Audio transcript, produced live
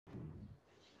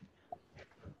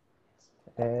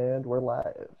And we're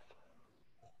live.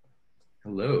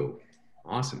 Hello.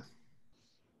 Awesome.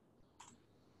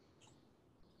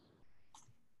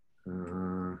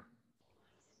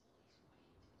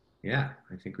 Yeah,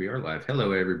 I think we are live.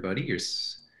 Hello, everybody. You're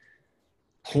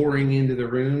pouring into the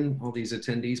room. All these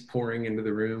attendees pouring into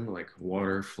the room like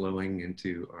water flowing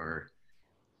into our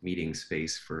meeting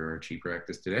space for our Qi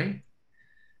practice today.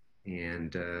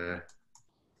 And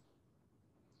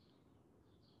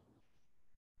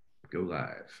go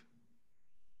live.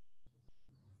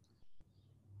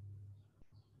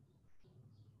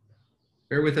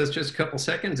 Bear with us just a couple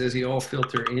seconds as you all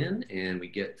filter in and we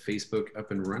get Facebook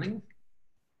up and running.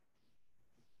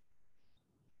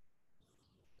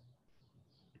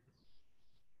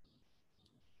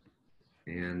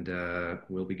 And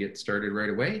we'll be getting started right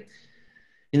away.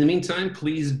 In the meantime,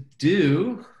 please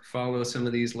do follow some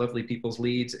of these lovely people's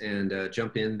leads and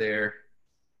jump in there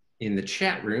in the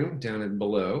chat room down and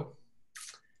below.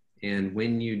 And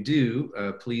when you do,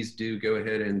 please do go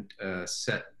ahead and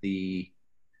set the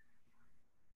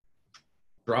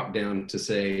drop down to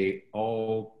say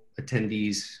all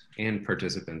attendees and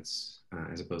participants,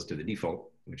 as opposed to the default,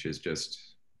 which is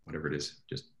just whatever it is,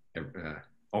 just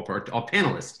all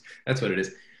panelists. That's what it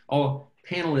is. All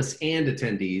panelists and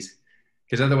attendees,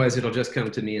 because otherwise it'll just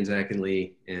come to me and Zach and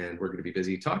Lee, and we're going to be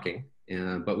busy talking.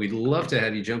 But we'd love to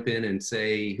have you jump in and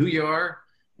say who you are,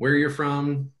 where you're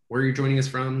from, where you're joining us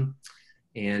from.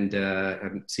 And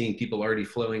I'm seeing people already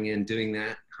flowing in doing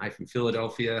that. Hi from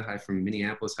Philadelphia, hi from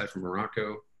Minneapolis, hi from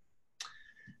Morocco.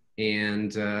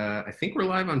 And I think we're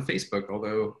live on Facebook,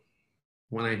 although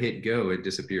when I hit go, it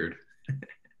disappeared.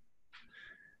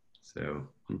 So.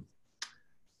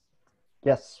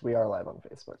 Yes, we are live on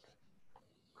Facebook.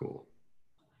 Cool.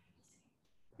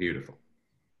 Beautiful.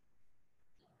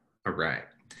 All right.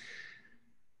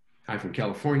 Hi from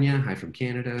California, hi from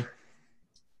Canada.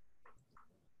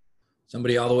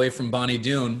 Somebody all the way from Bonnie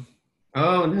Doon.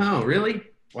 Oh, no, really?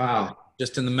 Wow.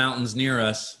 Just in the mountains near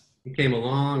us. He came a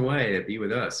long way to be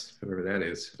with us, whoever that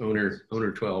is, owner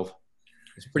 12.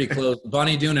 It's pretty close.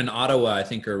 Bonnie Doon and Ottawa, I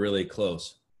think, are really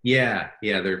close. Yeah,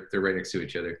 they're right next to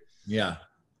each other. Yeah.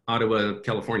 Ottawa,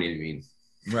 California, you mean?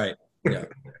 Right, yeah.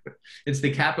 It's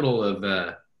the capital of,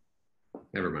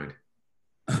 never mind.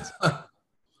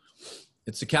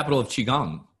 It's the capital of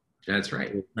QiGong. That's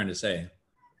right. I'm trying to say.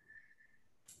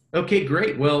 Okay,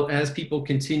 great. Well, as people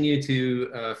continue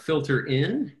to filter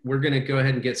in, we're going to go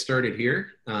ahead and get started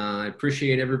here. I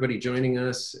appreciate everybody joining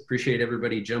us. Appreciate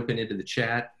everybody jumping into the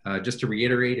chat. Just to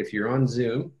reiterate, if you're on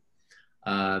Zoom,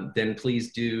 then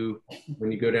please do, when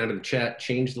you go down to the chat,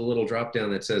 change the little drop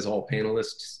down that says all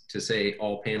panelists to say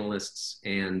all panelists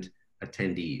and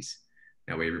attendees.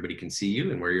 That way everybody can see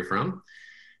you and where you're from.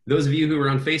 Those of you who are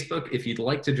on Facebook, if you'd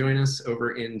like to join us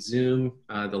over in Zoom,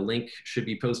 the link should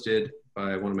be posted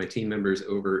by one of my team members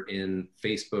over in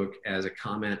Facebook as a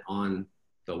comment on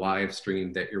the live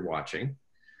stream that you're watching.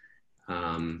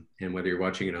 And whether you're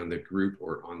watching it on the group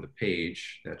or on the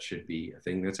page, that should be a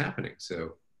thing that's happening.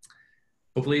 So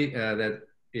hopefully that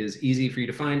is easy for you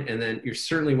to find. And then you're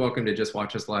certainly welcome to just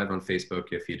watch us live on Facebook.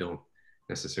 If you don't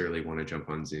necessarily want to jump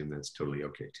on Zoom, that's totally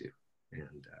okay too.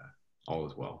 And all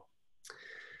is well.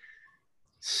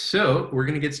 So we're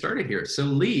going to get started here. So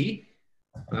Lee,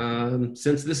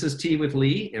 since this is Tea with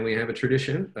Lee, and we have a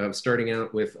tradition of starting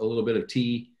out with a little bit of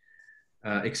tea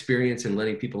experience and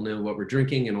letting people know what we're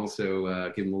drinking, and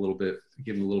also give them a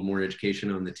little more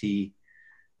education on the tea.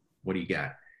 What do you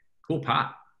got? Cool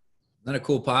pot. Isn't that a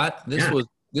cool pot?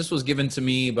 This was given to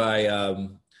me by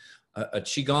a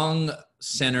Qigong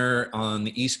center on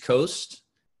the East Coast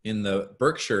in the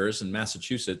Berkshires in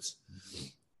Massachusetts.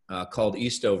 Called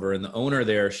Eastover, and the owner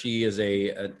there, she is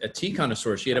a tea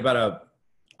connoisseur. She had about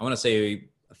I want to say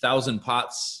 1,000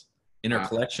 pots in her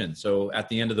collection. So at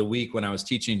the end of the week when I was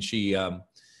teaching, she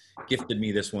gifted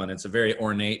me this one. It's a very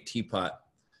ornate teapot.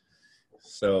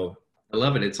 So I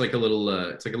love it. It's like a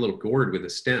little gourd with a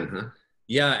stem, huh?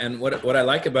 Yeah, and what I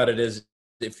like about it is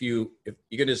if you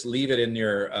could just leave it in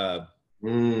your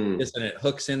and it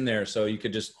hooks in there, so you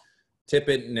could just tip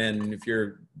it, and then if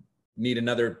you need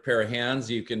another pair of hands,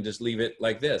 you can just leave it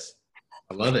like this.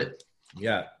 I love it.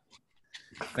 Yeah,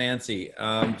 fancy.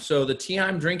 So the tea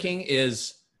I'm drinking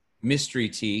is mystery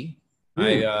tea.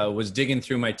 I was digging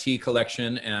through my tea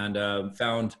collection and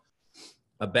found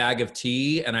a bag of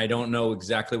tea, and I don't know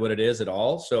exactly what it is at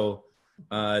all. So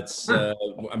I'm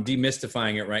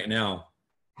demystifying it right now.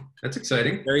 That's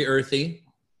exciting. Very earthy.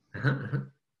 What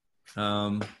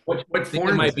form?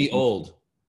 It might be old.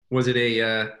 Was it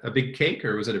a big cake,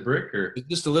 or was it a brick, or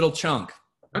just a little chunk?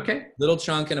 Okay. Little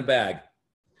chunk in a bag.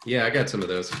 Yeah, I got some of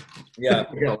those. Yeah.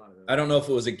 I don't know if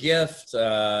it was a gift,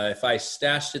 if I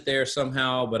stashed it there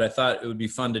somehow, but I thought it would be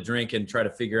fun to drink and try to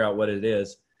figure out what it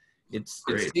is. It's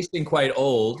tasting quite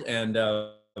old, and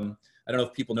I don't know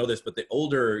if people know this, but the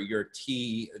older your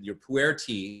tea, your pu'er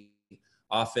tea,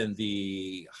 often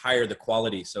the higher the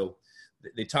quality. So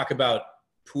they talk about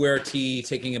pu'er tea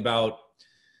taking about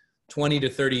 20 to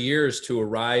 30 years to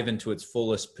arrive into its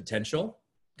fullest potential,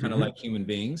 kind of like human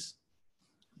beings.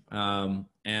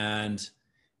 And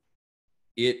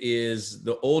it is,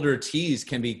 the older teas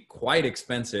can be quite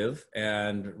expensive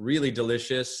and really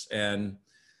delicious and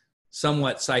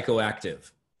somewhat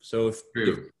psychoactive. So if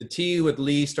the tea with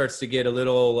Lee starts to get a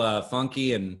little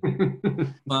funky and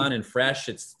fun and fresh,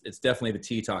 it's definitely the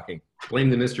tea talking. Blame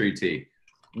the mystery tea.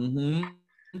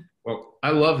 Well,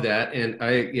 I love that. And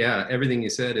everything you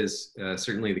said is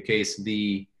certainly the case.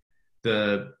 The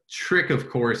trick, of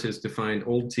course, is to find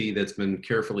old tea that's been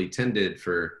carefully tended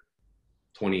for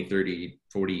 20, 30,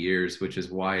 40 years, which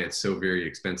is why it's so very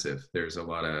expensive. There's a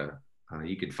lot of,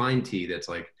 you could find tea that's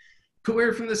like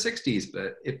pu'er from the 60s,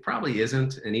 but it probably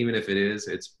isn't. And even if it is,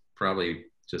 it's probably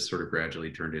just sort of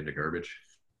gradually turned into garbage.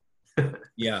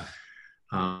 Yeah.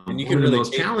 And you can one of the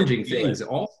most challenging things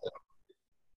also.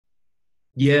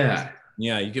 Yeah.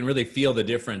 Yeah, you can really feel the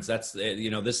difference. That's,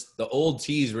 the old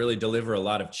teas really deliver a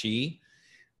lot of qi,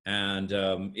 and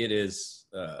it is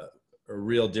a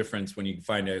real difference when you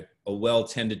find a well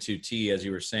tended to tea, as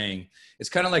you were saying. It's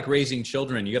kind of like raising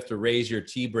children. You have to raise your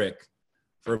tea brick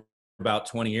for about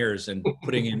 20 years and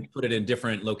put it in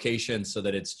different locations so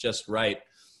that it's just right,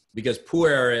 because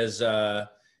pu'er has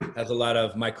a lot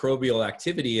of microbial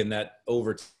activity, and that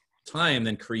over time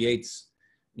then creates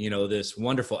this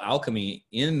wonderful alchemy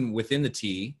within the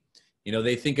tea.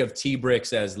 They think of tea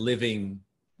bricks as living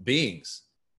beings,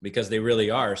 because they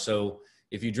really are. So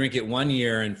if you drink it 1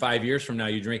 year and 5 years from now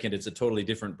you drink it, it's a totally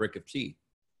different brick of tea.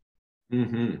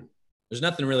 There's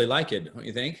nothing really like it, don't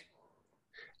you think?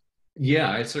 Yeah,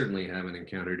 I certainly haven't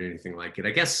encountered anything like it.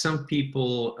 I guess some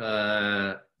people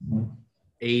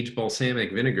age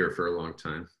balsamic vinegar for a long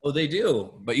time. Oh, they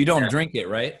do, but you don't drink it,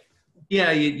 right?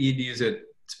 Yeah, you'd use it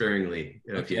sparingly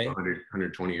if you have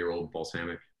 120-year-old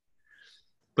balsamic.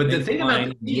 But the thing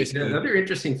about the other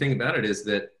interesting thing about it is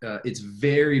that it's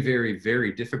very, very,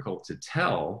 very difficult to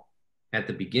tell at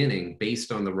the beginning,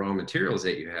 based on the raw materials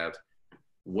that you have,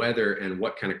 whether and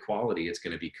what kind of quality it's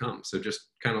going to become. So just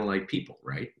kind of like people,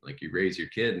 right? Like you raise your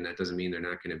kid, and that doesn't mean they're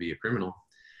not going to be a criminal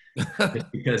just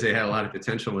because they had a lot of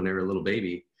potential when they were a little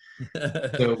baby.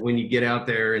 So when you get out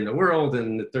there in the world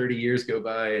and the 30 years go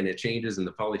by and it changes, and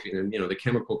the polyphenol, the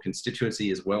chemical constituency,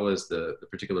 as well as the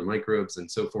particular microbes and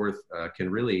so forth,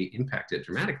 can really impact it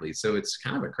dramatically. So it's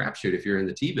kind of a crapshoot if you're in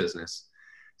the tea business,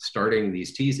 starting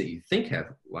these teas that you think have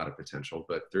a lot of potential,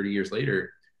 but 30 years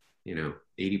later,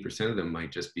 80% of them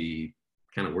might just be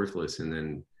kind of worthless. And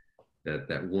then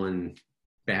that one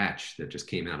batch that just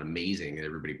came out amazing and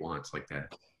everybody wants, like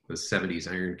those 70s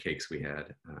iron cakes we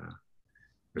had.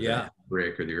 The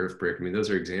brick or the earth brick. I mean, those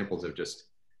are examples of just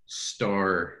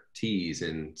star teas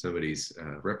in somebody's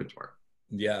repertoire.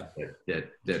 Yeah.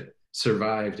 That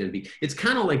survived it's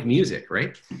kind of like music,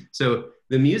 right? So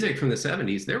the music from the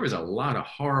 70s, there was a lot of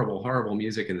horrible, horrible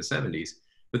music in the 70s,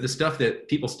 but the stuff that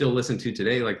people still listen to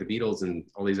today, like the Beatles and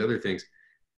all these other things,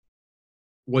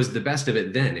 was the best of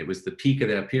it then. It was the peak of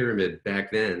that pyramid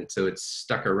back then. So it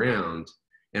stuck around.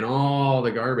 And all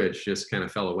the garbage just kind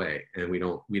of fell away, and we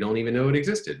don't even know it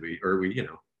existed. We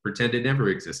pretend it never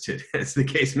existed, as the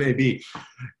case may be,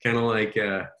 kind of like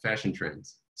fashion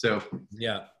trends. So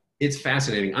yeah, it's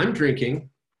fascinating. I'm drinking.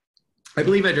 I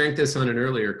believe I drank this on an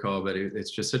earlier call, but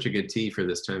it's just such a good tea for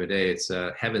this time of day. It's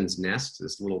Heaven's Nest,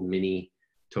 this little mini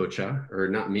tocha, or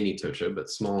not mini tocha, but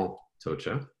small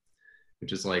tocha,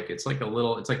 which is like it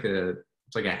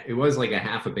was like a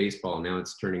half a baseball. Now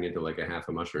it's turning into like a half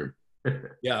a mushroom.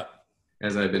 Yeah.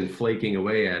 As I've been flaking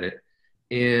away at it.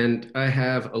 And I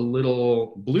have a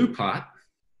little blue pot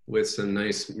with some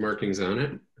nice markings on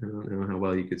it. I don't know how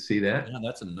well you could see that. Yeah,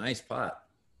 that's a nice pot.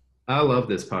 I love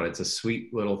this pot. It's a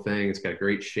sweet little thing. It's got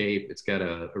great shape. It's got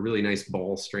a really nice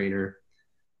ball strainer.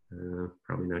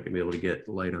 Probably not gonna be able to get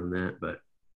light on that, but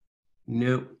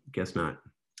nope, guess not.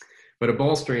 But a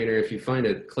ball strainer, if you find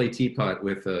a clay teapot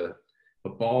with a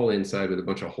ball inside with a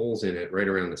bunch of holes in it right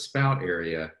around the spout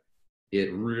area,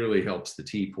 it really helps the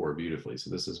tea pour beautifully. So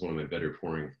this is one of my better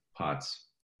pouring pots.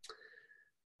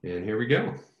 And here we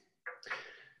go.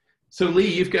 So Lee,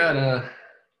 you've got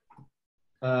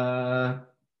a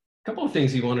couple of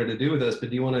things you wanted to do with us, but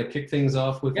do you want to kick things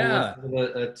off with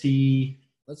a tea?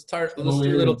 Let's do a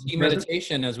little tea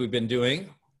meditation, as we've been doing.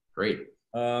 Great.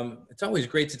 It's always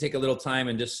great to take a little time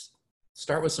and just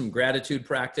start with some gratitude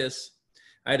practice.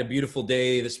 I had a beautiful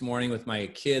day this morning with my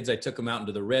kids. I took them out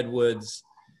into the redwoods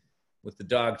with the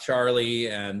dog Charlie,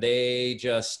 and they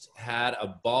just had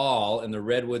a ball in the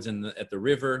redwoods and at the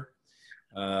river.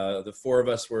 The four of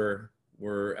us were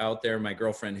out there. My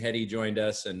girlfriend Hetty joined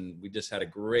us, and we just had a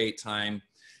great time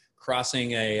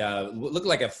crossing looked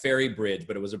like a ferry bridge,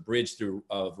 but it was a bridge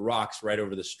of rocks right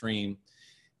over the stream.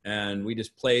 And we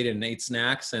just played and ate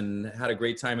snacks and had a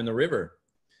great time in the river.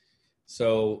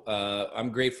 So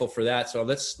I'm grateful for that. So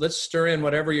let's stir in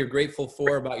whatever you're grateful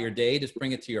for about your day. Just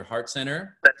bring it to your heart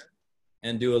center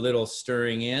and do a little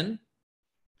stirring in.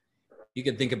 You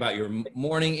can think about your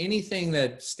morning, anything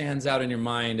that stands out in your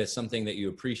mind as something that you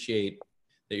appreciate,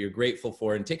 that you're grateful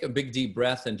for, and take a big deep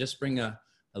breath and just bring a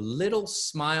little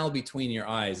smile between your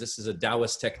eyes. This is a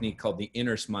Taoist technique called the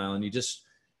inner smile, and you just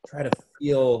try to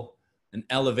feel an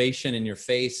elevation in your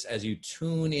face as you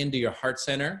tune into your heart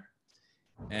center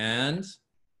and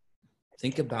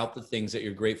think about the things that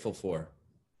you're grateful for.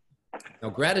 Now,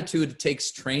 gratitude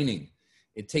takes training.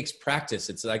 It takes practice.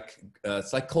 It's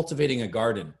like cultivating a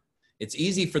garden. It's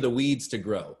easy for the weeds to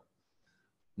grow.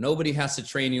 Nobody has to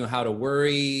train you how to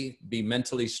worry, be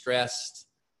mentally stressed,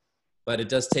 but it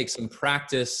does take some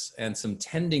practice and some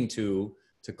tending to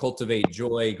cultivate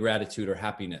joy, gratitude, or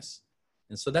happiness.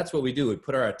 And so that's what we do. We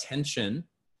put our attention,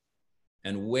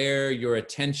 and where your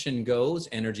attention goes,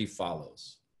 energy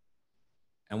follows.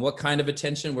 And what kind of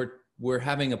attention? We're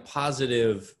having a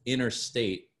positive inner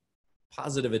state,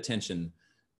 positive attention,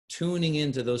 tuning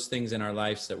into those things in our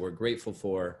lives that we're grateful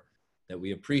for, that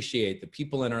we appreciate, the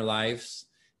people in our lives,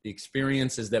 the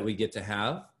experiences that we get to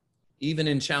have. Even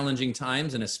in challenging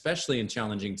times, and especially in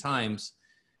challenging times,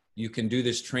 you can do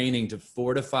this training to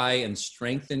fortify and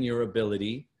strengthen your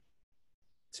ability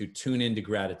to tune into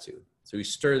gratitude. So we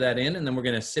stir that in, and then we're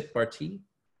going to sip our tea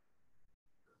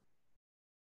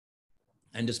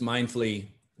and just mindfully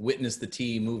witness the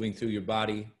tea moving through your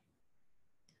body.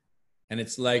 And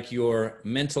it's like your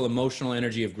mental, emotional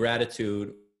energy of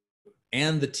gratitude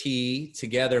and the tea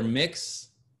together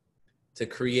mix to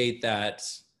create that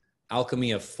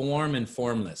alchemy of form and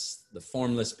formless. The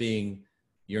formless being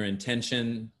your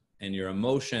intention and your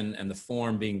emotion, and the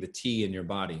form being the tea in your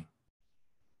body.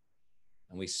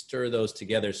 And we stir those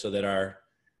together so that our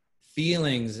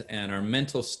feelings and our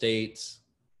mental states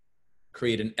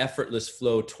create an effortless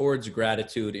flow towards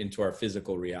gratitude into our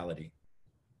physical reality.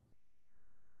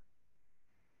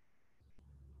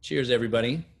 Cheers,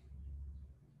 everybody.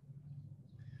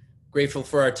 Grateful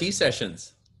for our tea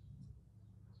sessions.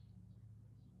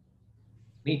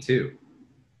 Me too.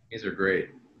 These are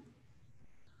great.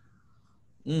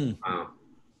 Wow.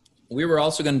 We were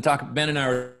also going to talk, Ben and I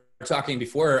were talking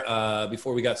before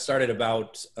we got started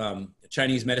about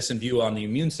Chinese medicine view on the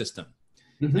immune system,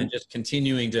 and just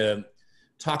continuing to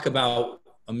talk about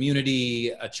immunity,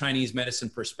 a Chinese medicine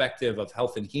perspective of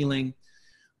health and healing,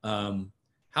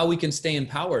 how we can stay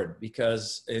empowered,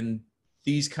 because in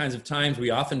these kinds of times, we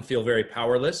often feel very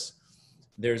powerless.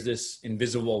 There's this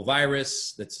invisible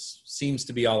virus that seems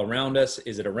to be all around us.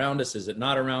 Is it around us? Is it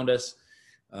not around us?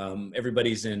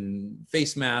 Everybody's in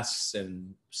face masks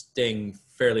and staying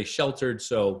fairly sheltered.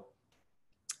 So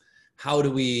how do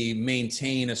we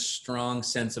maintain a strong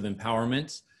sense of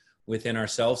empowerment within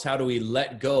ourselves? How do we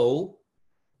let go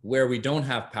where we don't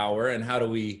have power? And how do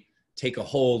we take a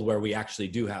hold where we actually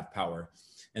do have power?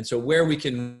 And so where we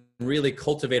can really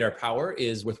cultivate our power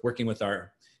is with working with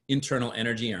our internal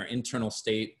energy, our internal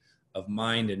state of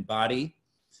mind and body,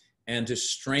 and to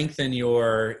strengthen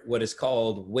your, what is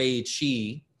called Wei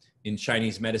Qi in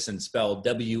Chinese medicine, spelled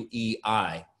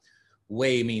W-E-I.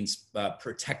 Wei means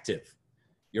protective,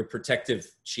 your protective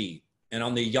Qi. And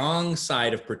on the yang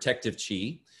side of protective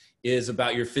Qi is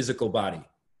about your physical body.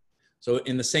 So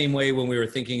in the same way, when we were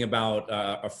thinking about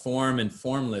a form and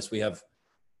formless, we have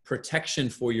protection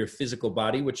for your physical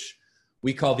body, which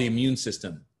we call the immune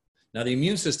system. Now, the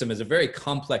immune system is a very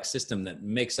complex system that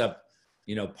makes up,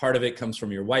 part of it comes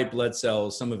from your white blood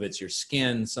cells, some of it's your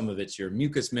skin, some of it's your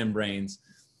mucous membranes.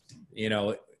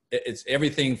 It's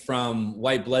everything from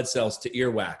white blood cells to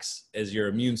earwax as your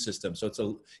immune system.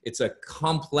 So it's a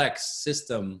complex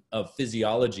system of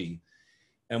physiology.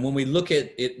 And when we look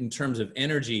at it in terms of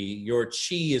energy, your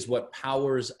Qi is what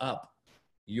powers up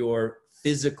your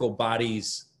physical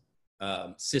body's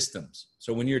systems.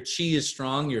 So when your Qi is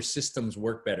strong, your systems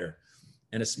work better,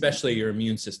 and especially your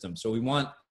immune system. So we want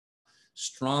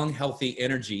strong, healthy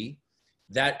energy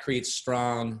that creates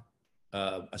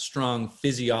a strong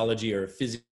physiology or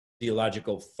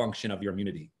physiological function of your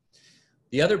immunity.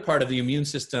 The other part of the immune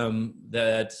system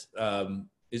that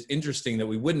is interesting that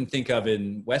we wouldn't think of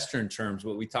in Western terms,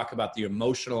 but we talk about the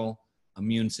emotional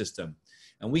immune system.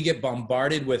 and we get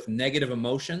bombarded with negative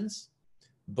emotions,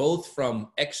 both from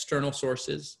external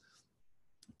sources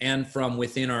and from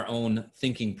within our own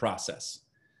thinking process.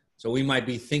 So we might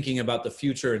be thinking about the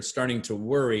future and starting to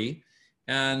worry,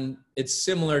 and it's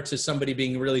similar to somebody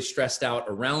being really stressed out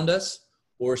around us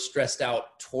or stressed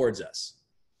out towards us,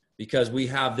 because we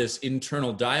have this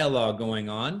internal dialogue going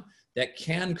on that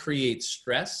can create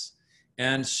stress,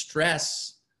 and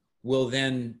stress will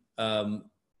then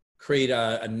create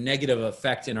a negative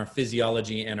effect in our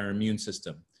physiology and our immune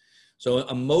system. So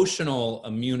emotional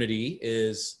immunity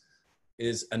is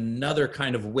another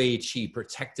kind of Wei Qi,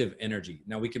 protective energy.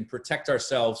 Now we can protect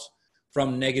ourselves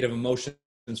from negative emotions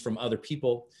from other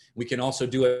people. We can also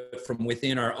do it from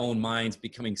within our own minds,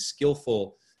 becoming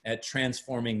skillful at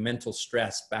transforming mental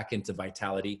stress back into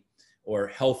vitality or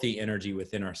healthy energy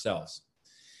within ourselves.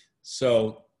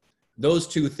 So those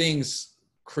two things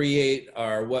create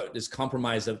what is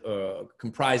comprised the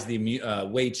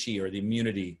Wei Qi, or the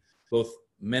immunity, both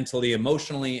mentally,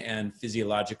 emotionally, and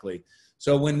physiologically.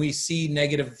 So when we see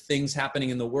negative things happening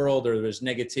in the world, or there's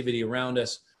negativity around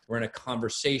us, we're in a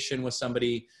conversation with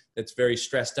somebody that's very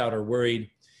stressed out or worried,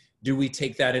 do we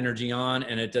take that energy on,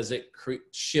 and does it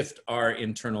shift our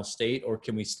internal state, or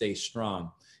can we stay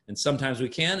strong? And sometimes we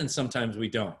can, and sometimes we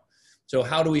don't. So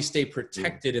how do we stay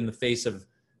protected in the face of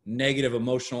negative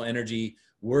emotional energy,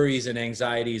 worries and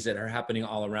anxieties that are happening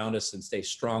all around us, and stay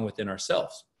strong within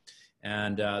ourselves?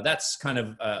 And that's kind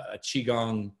of a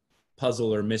QiGong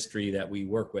puzzle or mystery that we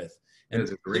work with. And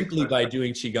simply by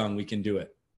doing QiGong, we can do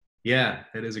it. Yeah,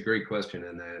 that is a great question,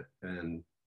 and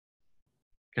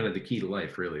kind of the key to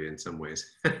life, really, in some ways.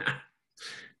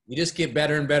 You just get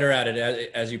better and better at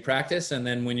it as you practice. And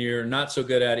then when you're not so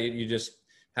good at it, you just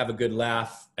have a good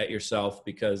laugh at yourself,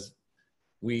 because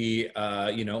we,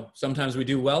 sometimes we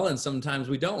do well and sometimes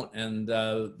we don't. And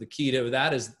the key to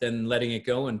that is then letting it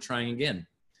go and trying again.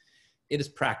 It is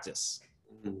practice.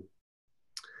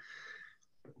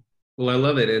 Well, I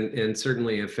love it. And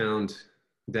certainly have found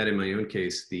that in my own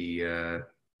case, the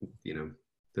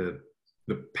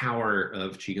power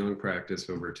of Qigong practice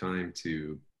over time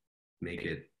to make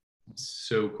it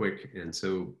so quick and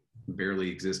so barely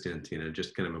existent,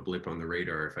 just kind of a blip on the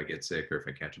radar if I get sick or if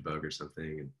I catch a bug or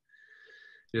something, and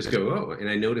just go, oh, and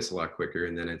I notice a lot quicker.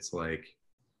 And then it's like,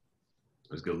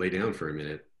 I just go lay down for a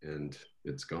minute and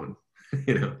it's gone.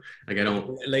 Like I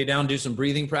don't lay down, do some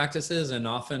breathing practices, and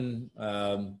often,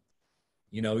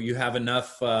 you have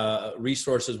enough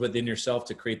resources within yourself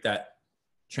to create that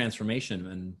transformation.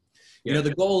 And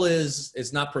the goal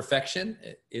is not perfection.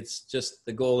 It's just,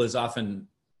 the goal is often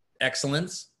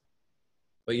excellence,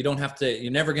 but you don't have to,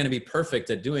 you're never going to be perfect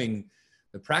at doing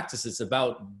the practice. It's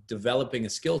about developing a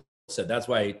skill set. That's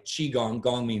why Qi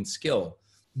Gong means skill.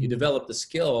 You develop the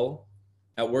skill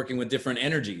at working with different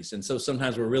energies. And so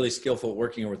sometimes we're really skillful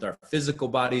working with our physical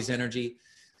body's energy.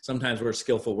 Sometimes we're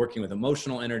skillful working with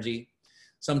emotional energy.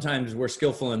 Sometimes we're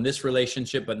skillful in this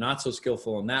relationship, but not so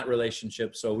skillful in that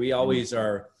relationship. So we always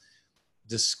are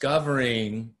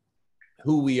discovering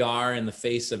who we are in the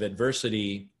face of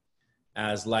adversity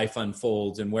as life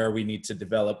unfolds, and where we need to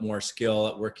develop more skill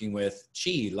at working with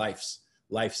Qi,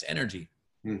 life's energy.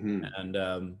 Mm-hmm.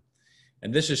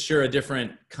 And this is sure a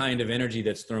different kind of energy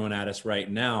that's thrown at us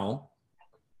right now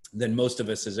than most of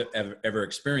us has ever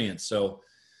experienced. So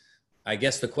I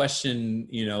guess the question,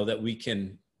 that we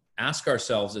can ask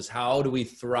ourselves is, how do we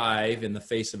thrive in the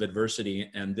face of adversity,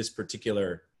 and this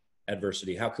particular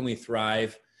adversity? How can we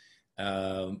thrive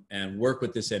and work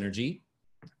with this energy?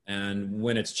 And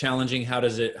when it's challenging,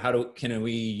 can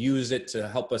we use it to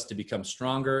help us to become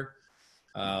stronger?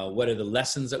 What are the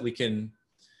lessons that we can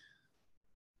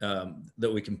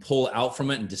pull out from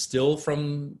it and distill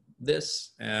from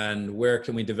this? And where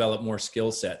can we develop more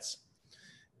skill sets?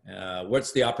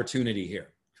 What's the opportunity here?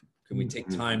 Can we take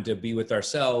time to be with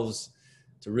ourselves,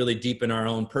 to really deepen our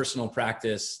own personal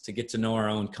practice, to get to know our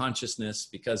own consciousness?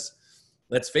 Because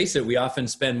let's face it, we often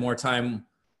spend more time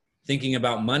thinking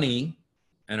about money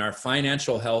and our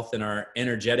financial health and our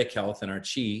energetic health and our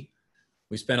Qi.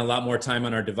 We spend a lot more time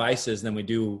on our devices than we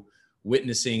do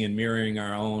witnessing and mirroring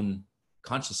our own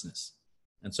consciousness.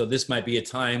 And so this might be a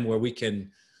time where we can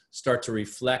start to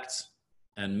reflect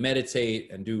and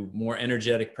meditate and do more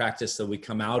energetic practice, so we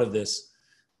come out of this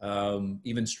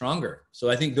even stronger. So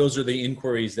I think those are the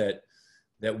inquiries that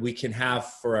we can have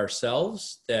for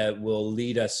ourselves that will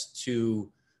lead us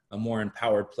to a more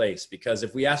empowered place. Because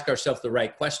if we ask ourselves the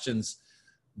right questions,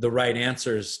 the right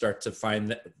answers start to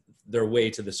find their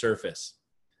way to the surface.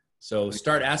 So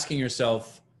start asking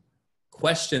yourself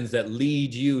questions that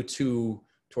lead you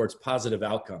towards positive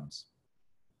outcomes.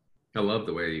 I love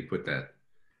the way you put that.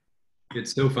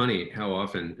 It's so funny how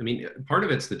often, I mean, part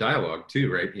of it's the dialogue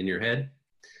too, right? In your head,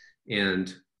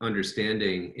 and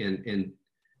understanding and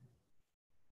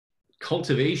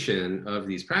cultivation of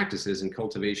these practices, and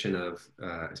cultivation of,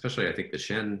 especially I think the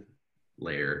Shen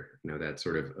layer, that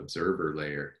sort of observer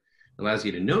layer, allows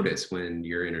you to notice when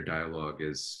your inner dialogue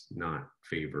is not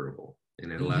favorable.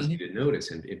 And it allows you to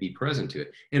notice and be present to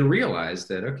it and realize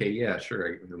that, okay, yeah,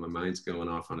 sure, my mind's going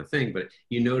off on a thing, but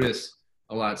you notice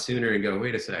a lot sooner and go,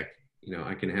 wait a sec,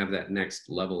 I can have that next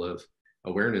level of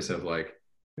awareness of like,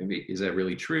 maybe, is that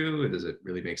really true? Does it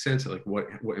really make sense? Like, what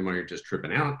am I just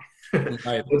tripping out?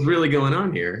 Right. What's really going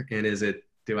on here? And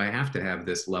do I have to have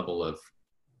this level of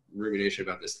rumination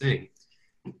about this thing?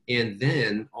 And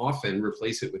then often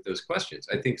replace it with those questions.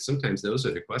 I think sometimes those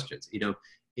are the questions.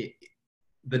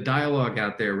 The dialogue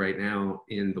out there right now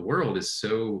in the world is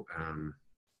so,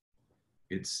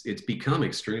 it's become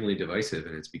extremely divisive,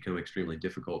 and it's become extremely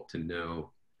difficult to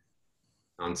know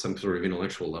on some sort of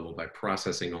intellectual level, by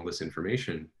processing all this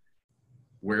information,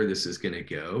 where this is going to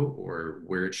go, or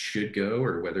where it should go,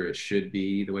 or whether it should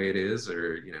be the way it is,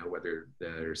 or whether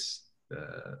there's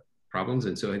problems.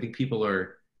 And so I think people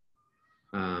are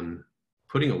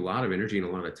putting a lot of energy and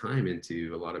a lot of time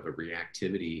into a lot of a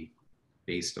reactivity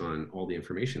based on all the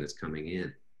information that's coming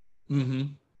in. Mm-hmm.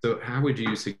 So how would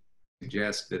you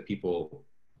suggest that people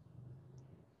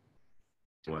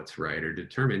what's right, or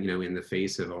determine, in the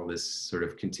face of all this sort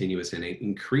of continuous and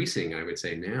increasing, I would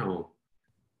say now,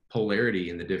 polarity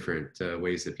in the different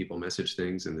ways that people message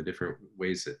things, and the different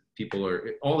ways that people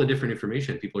are, all the different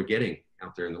information people are getting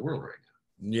out there in the world right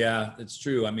now? Yeah, it's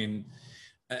true. I mean,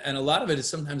 and a lot of it is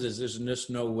sometimes there's just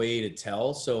no way to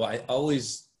tell. So I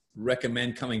always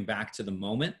recommend coming back to the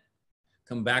moment,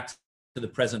 come back to the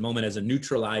present moment as a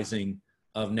neutralizing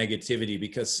of negativity,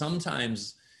 because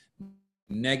sometimes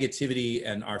negativity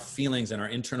and our feelings and our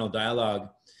internal dialogue,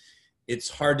 it's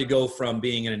hard to go from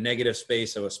being in a negative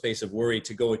space or a space of worry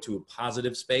to go into a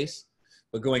positive space,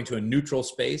 but going to a neutral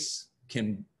space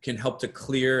can help to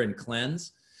clear and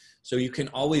cleanse. So you can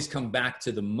always come back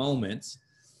to the moment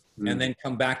and then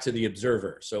come back to the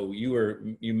observer. So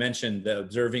you mentioned the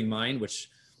observing mind, which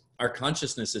our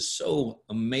consciousness is so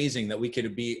amazing that we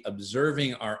could be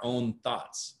observing our own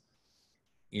thoughts.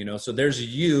 So there's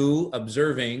you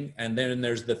observing, and then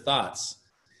there's the thoughts.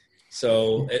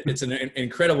 So it's an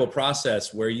incredible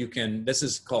process where you can, this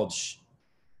is called,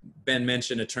 Ben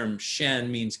mentioned a term,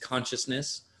 Shen means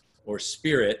consciousness or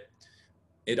spirit.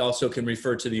 It also can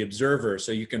refer to the observer.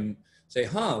 So you can say,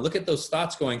 look at those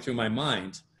thoughts going through my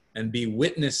mind, and be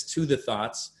witness to the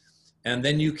thoughts. And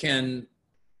then you can,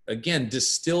 again,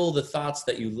 distill the thoughts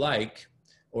that you like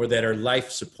or that are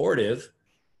life supportive,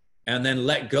 and then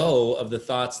let go of the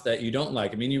thoughts that you don't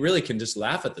like. I mean, you really can just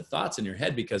laugh at the thoughts in your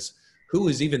head, because who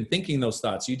is even thinking those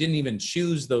thoughts? You didn't even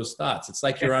choose those thoughts. It's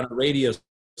like you're on a radio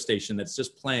station that's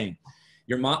just playing.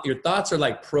 Your thoughts are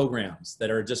like programs that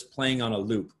are just playing on a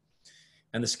loop.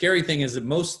 And the scary thing is that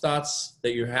most thoughts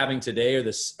that you're having today are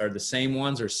the same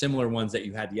ones or similar ones that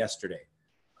you had yesterday.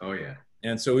 Oh yeah.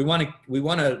 And so we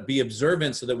want to be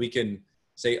observant so that we can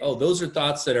say, oh, those are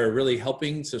thoughts that are really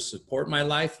helping to support my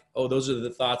life. Oh, those are the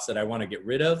thoughts that I want to get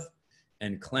rid of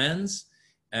and cleanse.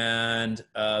 And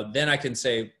then I can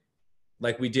say,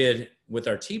 like we did with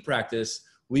our tea practice,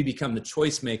 we become the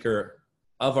choice maker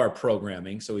of our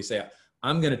programming. So we say,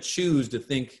 I'm going to choose to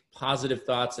think positive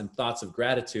thoughts and thoughts of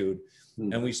gratitude.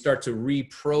 And we start to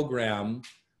reprogram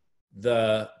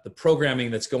the programming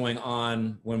that's going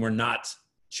on when we're not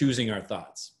choosing our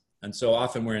thoughts. And so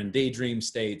often we're in daydream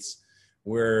states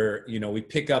where, we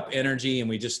pick up energy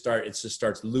and it just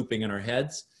starts looping in our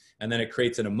heads. And then it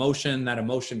creates an emotion. That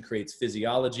emotion creates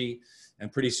physiology.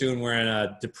 And pretty soon we're in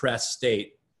a depressed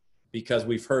state because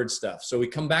we've heard stuff. So we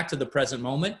come back to the present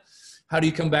moment. How do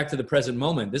you come back to the present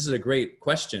moment? This is a great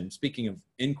question. Speaking of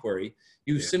inquiry,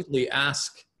 you simply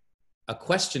ask a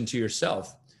question to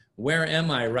yourself. Where am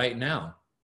I right now?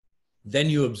 Then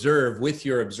you observe with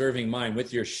your observing mind,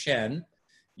 with your Shen.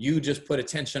 You just put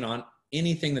attention on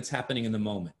anything that's happening in the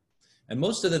moment. And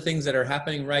most of the things that are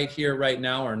happening right here, right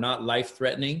now, are not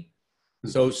life-threatening.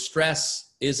 So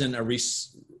stress isn't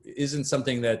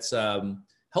something that's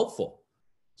helpful.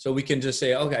 So we can just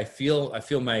say, okay, I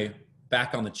feel my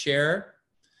back on the chair.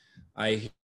 I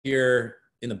hear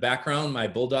in the background my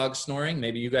bulldog snoring.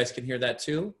 Maybe you guys can hear that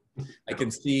too. I can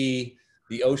see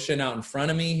the ocean out in front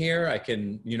of me here. I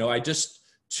can, I just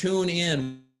tune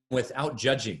in without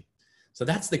judging. So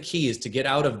that's the key, is to get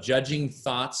out of judging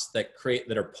thoughts that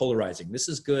are polarizing. This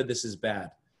is good, this is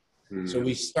bad. So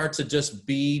we start to just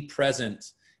be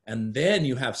present, and then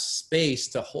you have space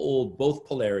to hold both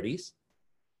polarities.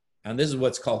 And this is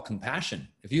what's called compassion.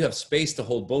 If you have space to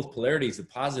hold both polarities, the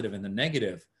positive and the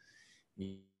negative,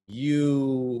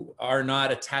 you are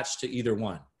not attached to either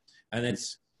one. And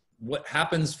it's what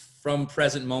happens from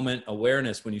present moment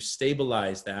awareness. When you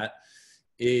stabilize that,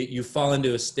 you fall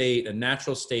into a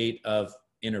natural state of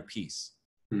inner peace.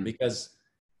 Because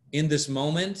in this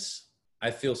moment,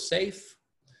 I feel safe,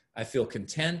 I feel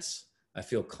content, I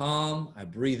feel calm, I'm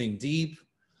breathing deep.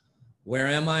 Where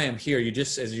am I? I'm here. You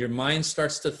just, as your mind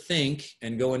starts to think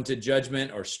and go into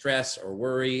judgment or stress or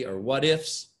worry or what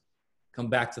ifs, come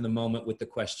back to the moment with the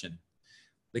question.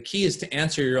 The key is to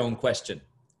answer your own question.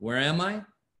 Where am I?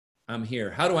 I'm here.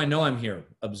 How do I know I'm here?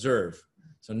 Observe.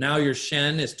 So now your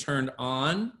Shen is turned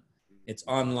on. It's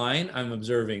online. I'm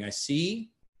observing. I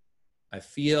see, I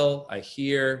feel, I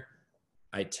hear,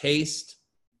 I taste,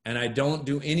 and I don't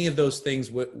do any of those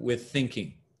things with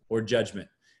thinking or judgment.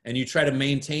 And you try to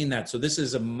maintain that. So this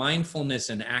is a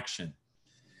mindfulness in action.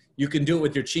 You can do it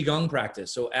with your Qigong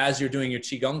practice. So as you're doing your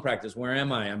Qigong practice, where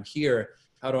am I? I'm here.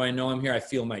 How do I know I'm here? I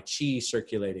feel my Qi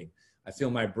circulating. I feel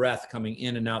my breath coming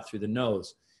in and out through the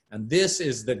nose. And this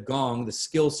is the Gong, the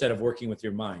skill set of working with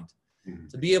your mind.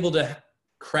 To be able to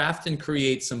craft and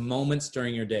create some moments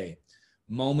during your day,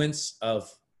 moments of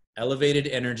elevated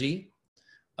energy,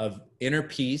 of inner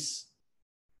peace.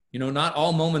 You know, not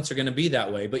all moments are going to be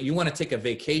that way, but you want to take a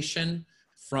vacation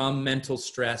from mental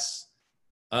stress,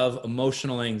 of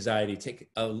emotional anxiety. Take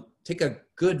a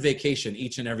good vacation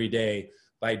each and every day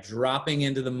by dropping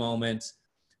into the moment,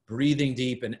 breathing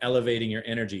deep and elevating your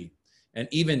energy. And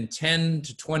even 10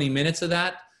 to 20 minutes of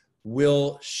that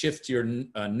will shift your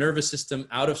nervous system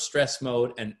out of stress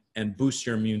mode and boost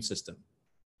your immune system.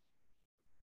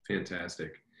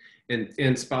 Fantastic.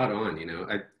 And spot on, you know,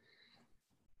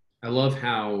 I love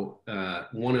how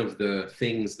one of the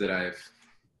things that I've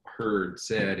heard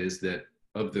said is that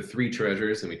of the three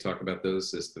treasures, and we talk about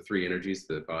those as the three energies,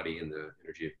 the body and the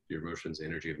energy of your emotions, the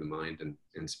energy of the mind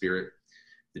and spirit,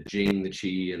 the Jing, the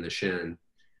Qi, and the Shen,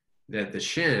 that the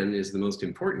Shen is the most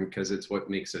important because it's what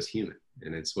makes us human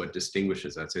and it's what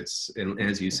distinguishes us. And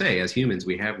as you say, as humans,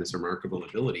 we have this remarkable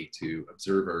ability to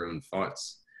observe our own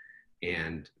thoughts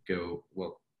and go,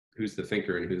 well, who's the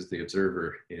thinker and who's the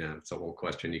observer? You know, it's a whole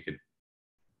question you could,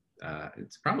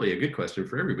 it's probably a good question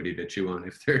for everybody to chew on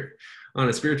if they're on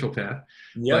a spiritual path.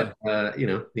 Yeah. But, you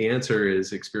know, the answer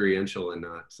is experiential and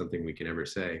not something we can ever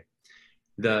say.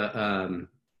 And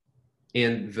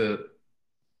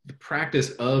the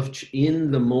practice of, in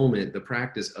the moment, the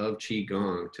practice of Qi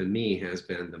Gong to me has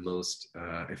been the most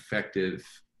effective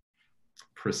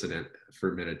precedent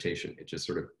for meditation. It just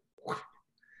sort of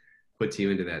puts you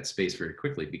into that space very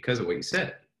quickly because of what you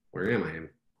said. Where am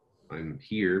I? I'm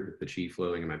here with the Qi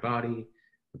flowing in my body,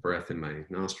 the breath in my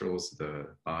nostrils, the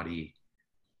body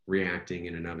reacting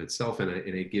in and of itself. And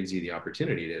it gives you the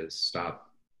opportunity to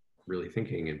stop really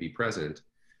thinking and be present.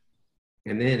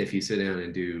 And then if you sit down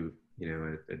and do, you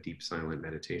know, a deep silent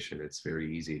meditation, it's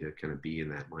very easy to kind of be in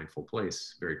that mindful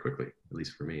place very quickly, at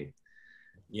least for me.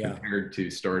 Yeah. Compared to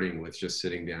starting with just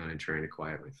sitting down and trying to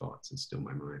quiet my thoughts and still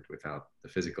my mind without the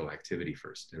physical activity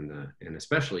first, and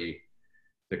especially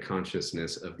the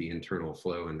consciousness of the internal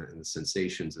flow and the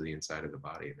sensations of the inside of the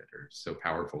body that are so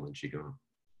powerful in Qigong.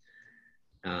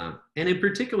 And in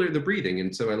particular, the breathing.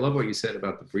 And so I love what you said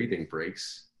about the breathing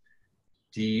breaks.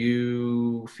 Do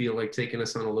you feel like taking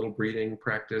us on a little breathing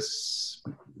practice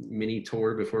mini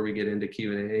tour before we get into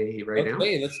Q&A right now?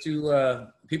 Okay, let's do,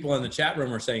 people in the chat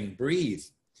room are saying breathe.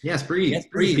 Yes, breathe. Yes,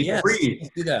 breathe. Yes, breathe.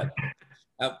 Let's do that.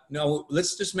 No,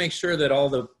 let's just make sure that all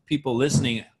the people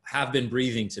listening have been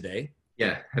breathing today.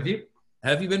 Yeah, have you?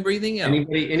 Have you been breathing? Yeah.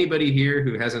 Anybody here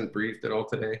who hasn't breathed at all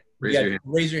today? Raise your hand.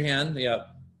 Raise your hand, yeah.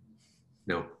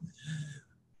 No.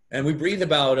 And we breathe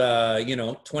about,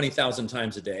 20,000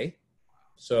 times a day.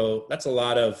 So that's a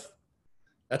lot of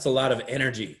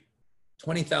energy,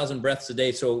 20,000 breaths a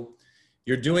day. So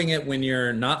you're doing it when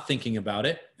you're not thinking about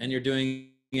it, and you're doing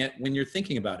it when you're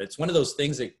thinking about it. It's one of those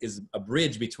things that is a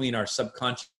bridge between our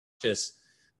subconscious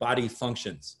body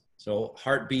functions. So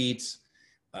heartbeats,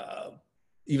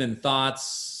 even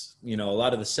thoughts, a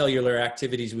lot of the cellular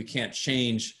activities we can't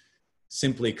change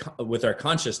simply with our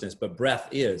consciousness, but breath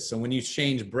is. So when you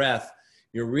change breath,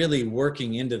 you're really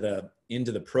working into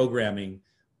the programming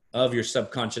of your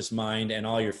subconscious mind and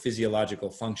all your physiological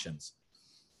functions.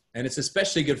 And it's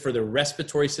especially good for the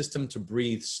respiratory system to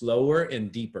breathe slower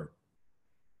and deeper.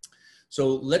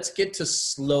 So let's get to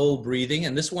slow breathing.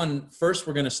 And this one, first,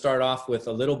 we're going to start off with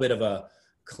a little bit of a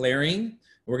clearing.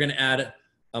 We're going to add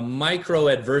a micro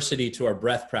adversity to our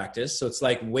breath practice. So it's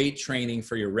like weight training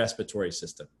for your respiratory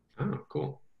system. Oh,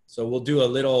 cool. So we'll do a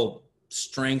little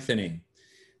strengthening.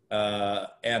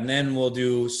 And then we'll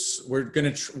do,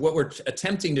 what we're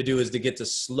attempting to do is to get to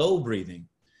slow breathing.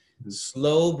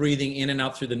 Slow breathing in and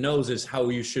out through the nose is how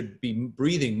you should be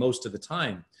breathing most of the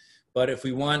time. But if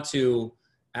we want to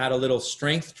add a little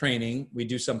strength training, we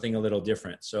do something a little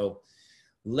different. So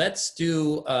let's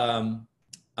do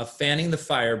a fanning the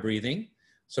fire breathing.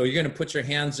 So you're going to put your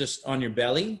hands just on your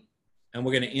belly, and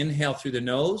we're going to inhale through the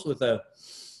nose with a,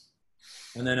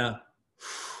 and then a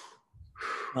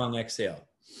strong exhale.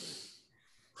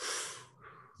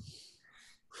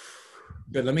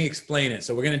 Good. Let me explain it.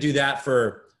 So we're going to do that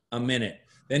for a minute.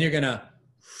 Then you're going to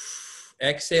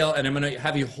exhale, and I'm going to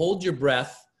have you hold your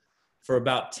breath for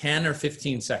about 10 or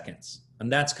 15 seconds.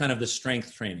 And that's kind of the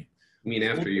strength training. You mean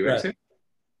after you exhale?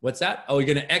 What's that? Oh,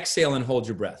 you're going to exhale and hold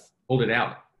your breath. Hold it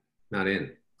out, not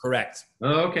in. Correct.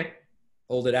 Oh, okay.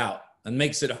 Hold it out, and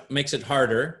makes it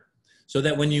harder, so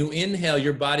that when you inhale,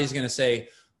 your body's going to say,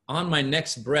 on my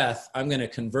next breath, I'm going to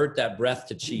convert that breath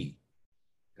to Qi.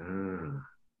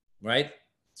 Right?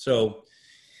 So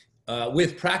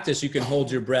with practice, you can hold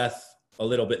your breath a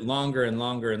little bit longer and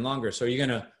longer and longer. So you're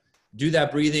going to do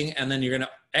that breathing, and then you're going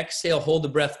to exhale, hold the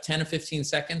breath 10 or 15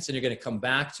 seconds, and you're going to come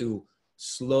back to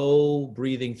slow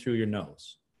breathing through your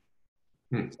nose.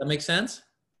 Does that make sense?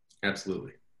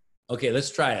 Absolutely. Okay, let's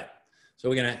try it. So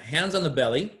we're going to hands on the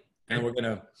belly, and we're going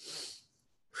to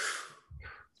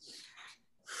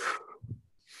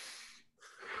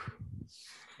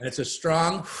and it's a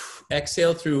strong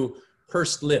exhale through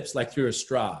pursed lips, like through a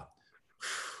straw.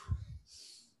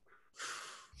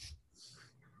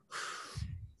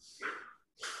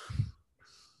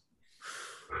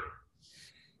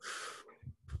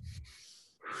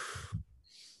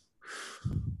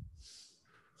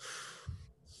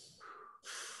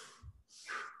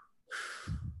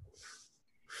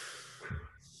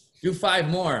 Do 5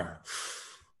 more.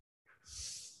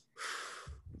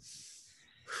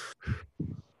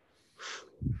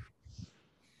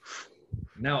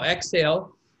 Now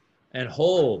exhale and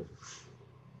hold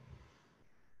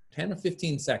 10 or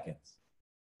 15 seconds.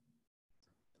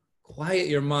 Quiet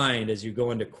your mind as you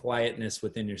go into quietness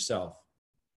within yourself.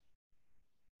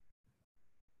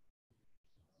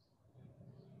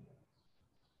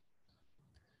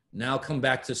 Now come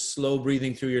back to slow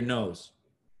breathing through your nose.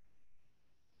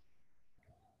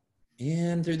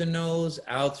 In through the nose,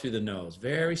 out through the nose,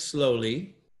 very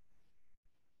slowly.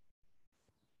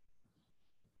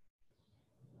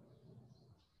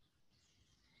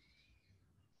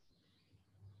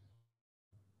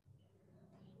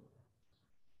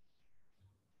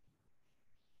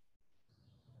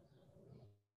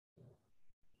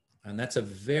 And that's a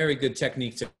very good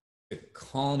technique to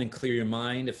calm and clear your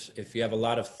mind. If you have a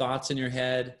lot of thoughts in your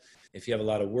head, if you have a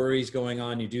lot of worries going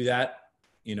on, you do that,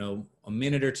 a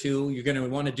minute or two. You're going to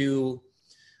want to do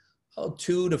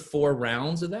 2 to 4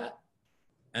 rounds of that.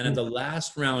 And at the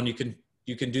last round, you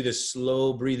can do this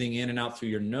slow breathing in and out through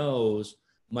your nose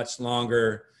much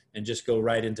longer, and just go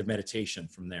right into meditation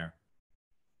from there.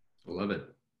 I love it.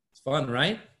 It's fun,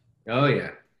 right? Oh, yeah.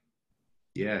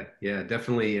 Yeah,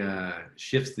 definitely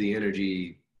shifts the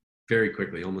energy very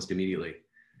quickly, almost immediately,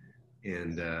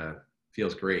 and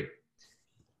feels great.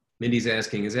 Mindy's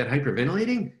asking, is that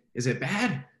hyperventilating? Is it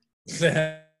bad?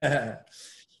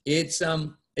 It's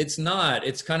not.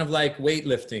 It's kind of like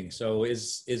weightlifting. So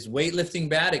is weightlifting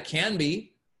bad? It can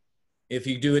be if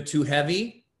you do it too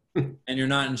heavy and you're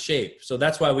not in shape. So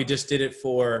that's why we just did it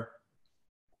for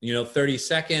 30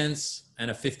 seconds and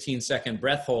a 15-second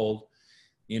breath hold.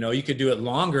 You could do it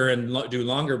longer and do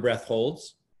longer breath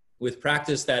holds. With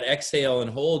practice, that exhale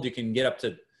and hold, you can get up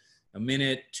to a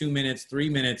minute, 2 minutes, 3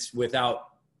 minutes without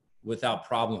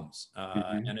problems.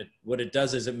 And what it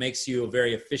does is it makes you a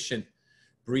very efficient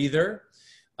breather.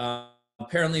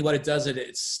 Apparently what it does,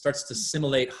 it starts to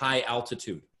simulate high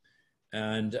altitude.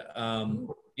 And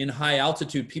in high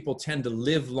altitude, people tend to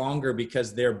live longer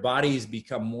because their bodies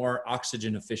become more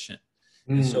oxygen efficient.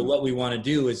 And so what we want to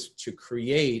do is to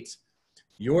create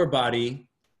your body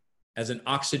as an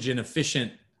oxygen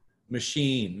efficient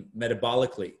machine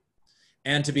metabolically,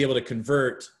 and to be able to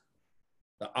convert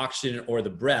the oxygen or the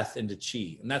breath into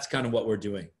Qi. And that's kind of what we're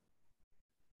doing.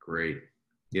 Great.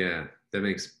 Yeah, that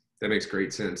makes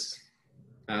great sense.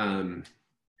 Couple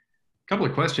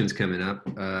of questions coming up.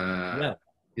 Yeah.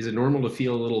 Is it normal to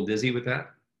feel a little dizzy with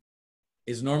that?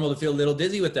 It's normal to feel a little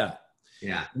dizzy with that.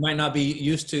 Yeah. You might not be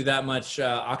used to that much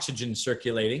oxygen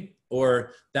circulating,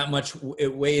 or that much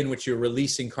way in which you're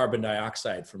releasing carbon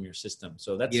dioxide from your system.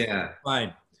 So that's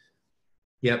fine.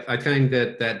 Yep. I find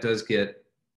that does get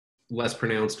less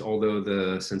pronounced, although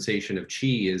the sensation of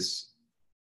Qi is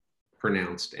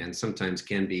pronounced and sometimes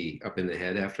can be up in the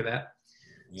head after that.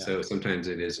 Yeah. So sometimes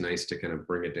it is nice to kind of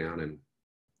bring it down and,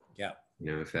 Yeah.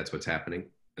 if that's what's happening.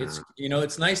 It's,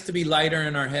 it's nice to be lighter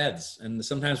in our heads, and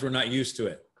sometimes we're not used to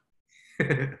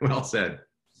it. Well said.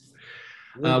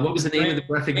 What was the name of the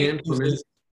breath again? Go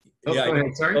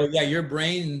ahead, sorry. Oh yeah, your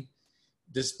brain,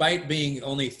 despite being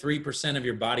only 3% of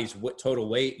your body's total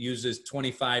weight, uses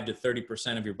 25 to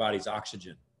 30% of your body's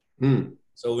oxygen.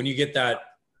 So when you get that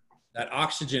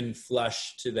oxygen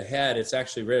flush to the head, it's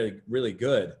actually really, really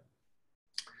good.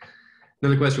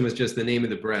 Another question was just the name of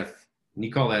the breath. And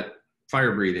you call that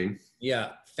fire breathing.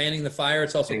 Yeah, fanning the fire.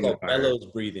 It's also called bellows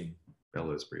breathing.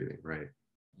 Bellows breathing, right.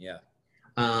 Yeah.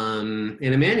 And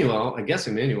Emmanuel, I guess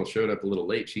Emmanuel showed up a little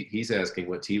late. He's asking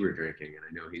what tea we're drinking, and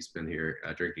I know he's been here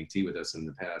drinking tea with us in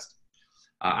the past.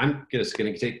 I'm just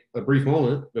going to take a brief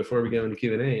moment before we go into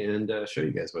Q&A and show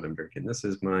you guys what I'm drinking. This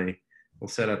is my little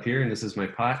setup here, and this is my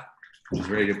pot, which is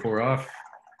ready to pour off.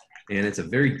 And it's a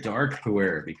very dark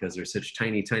pu'er because there's such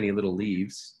tiny, tiny little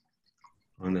leaves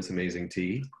on this amazing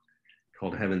tea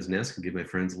called Heaven's Nest. I'll give my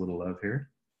friends a little love here.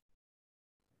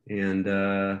 And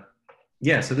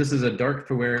yeah, so this is a dark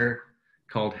pu'er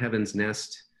called Heaven's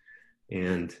Nest.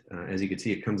 And as you can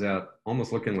see, it comes out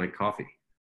almost looking like coffee.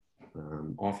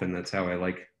 Often that's how I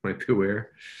like my pu'er.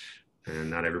 And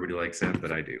not everybody likes that,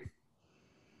 but I do.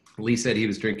 Lee said he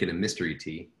was drinking a mystery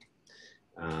tea,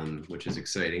 which is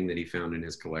exciting that he found in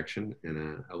his collection,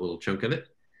 and a little chunk of it.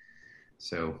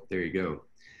 So there you go.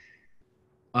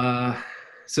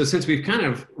 So since we've kind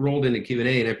of rolled into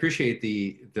Q&A, and I appreciate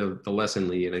the lesson,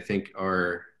 Lee, and I think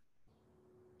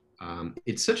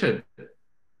it's such a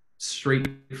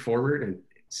straightforward and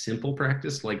simple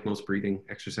practice, like most breathing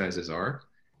exercises are,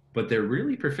 but they're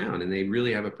really profound, and they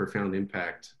really have a profound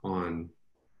impact on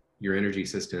your energy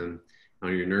system,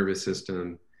 on your nervous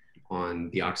system, on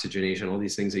the oxygenation, all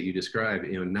these things that you describe,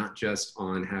 not just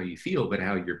on how you feel, but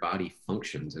how your body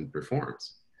functions and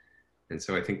performs. And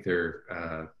so I think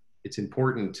it's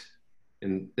important,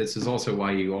 and this is also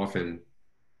why you often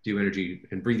do energy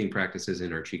and breathing practices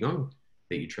in our Qigong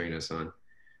that you train us on.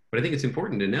 But I think it's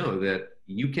important to know that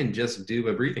you can just do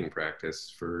a breathing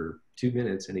practice for 2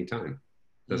 minutes anytime.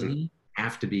 It doesn't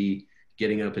have to be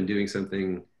getting up and doing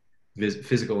something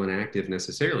physical and active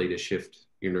necessarily to shift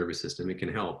your nervous system. It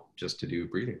can help just to do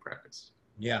breathing practice.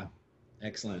 Yeah,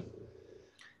 excellent.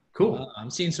 Cool. I'm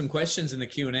seeing some questions in the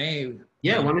Q&A.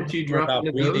 Yeah, why don't you drop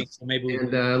into breathing, those? so maybe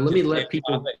and let me let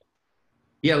people.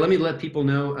 Yeah, let me let people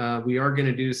know we are going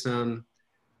to do some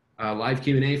live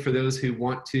Q&A for those who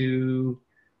want to.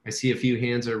 I see a few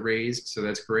hands are raised, so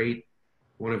that's great.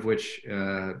 One of which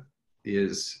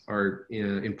is our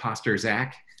imposter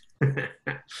Zach.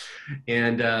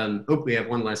 And we have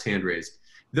one less hand raised.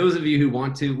 Those of you who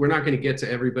want to, we're not going to get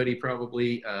to everybody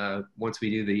probably once we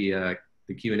do the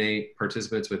Q&A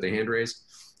participants with the hand raised.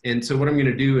 And so what I'm going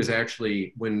to do is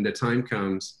actually, when the time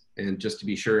comes, and just to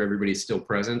be sure everybody's still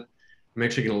present, I'm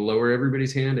actually going to lower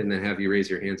everybody's hand and then have you raise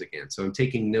your hands again. So I'm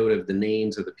taking note of the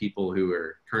names of the people who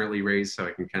are currently raised so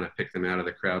I can kind of pick them out of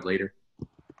the crowd later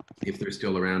if they're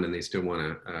still around and they still want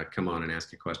to come on and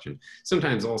ask a question.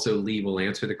 Sometimes also Lee will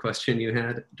answer the question you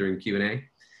had during Q&A.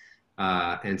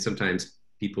 And sometimes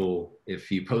people, if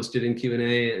you post it in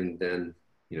Q&A and then,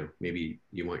 maybe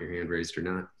you want your hand raised or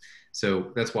not.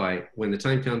 So that's why when the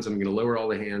time comes, I'm going to lower all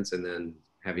the hands and then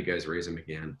have you guys raise them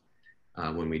again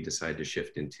when we decide to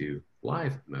shift into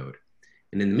live mode.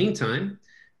 And in the meantime,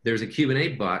 there's a Q&A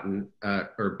button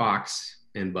or box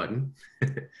and button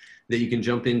that you can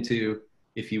jump into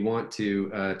if you want to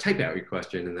type out your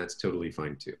question, and that's totally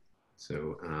fine too.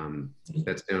 So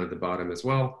that's down at the bottom as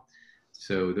well.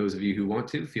 So those of you who want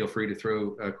to, feel free to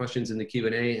throw questions in the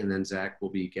Q&A, and then Zach will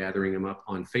be gathering them up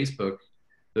on Facebook.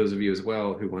 Those of you as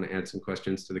well who want to add some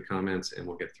questions to the comments, and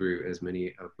we'll get through as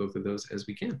many of both of those as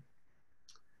we can.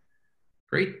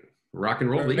 Great, rock and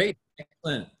roll. Great,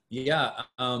 excellent. Yeah,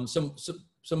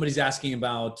 somebody's asking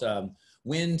about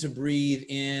when to breathe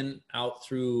in, out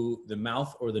through the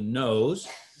mouth or the nose.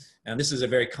 And this is a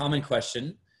very common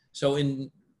question. So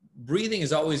breathing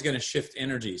is always going to shift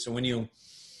energy. So when you,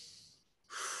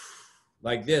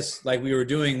 like this, like we were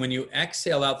doing, when you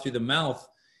exhale out through the mouth,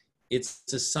 it's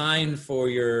a sign for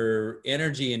your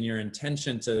energy and your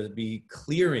intention to be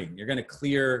clearing. You're going to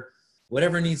clear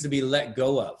whatever needs to be let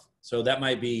go of. So that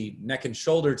might be neck and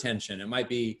shoulder tension. It might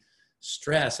be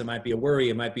stress. It might be a worry.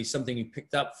 It might be something you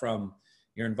picked up from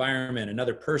your environment,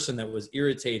 another person that was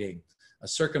irritating, a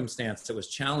circumstance that was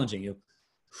challenging. I'm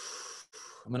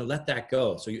going to let that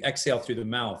go. So you exhale through the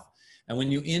mouth. And when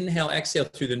you inhale, exhale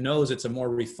through the nose, it's a more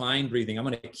refined breathing. I'm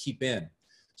going to keep in.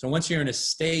 So once you're in a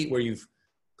state where you've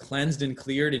cleansed and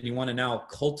cleared and you want to now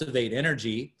cultivate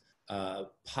energy,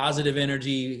 positive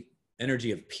energy,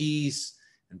 energy of peace,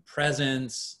 and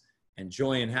presence and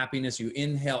joy and happiness. You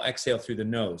inhale, exhale through the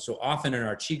nose. So often in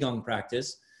our Qigong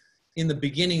practice, in the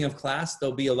beginning of class,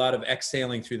 there'll be a lot of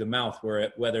exhaling through the mouth,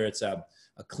 whether it's a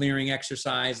clearing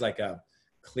exercise, like a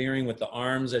clearing with the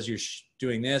arms as you're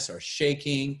doing this, or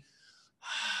shaking,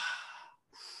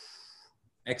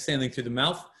 exhaling through the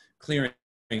mouth, clearing.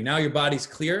 Now your body's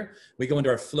clear. We go into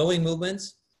our flowing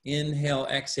movements. Inhale,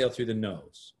 exhale through the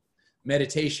nose.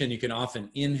 Meditation, you can often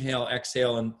inhale,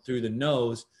 exhale, and through the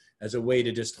nose as a way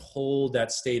to just hold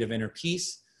that state of inner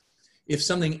peace. If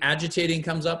something agitating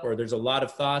comes up or there's a lot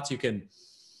of thoughts, you can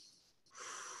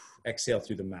exhale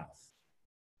through the mouth.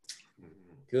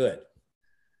 Good.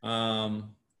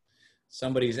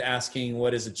 Somebody's asking,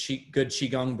 what is a good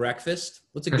Qigong breakfast?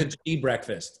 What's a good Qi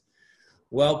breakfast?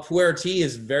 Well, pu'er tea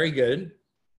is very good.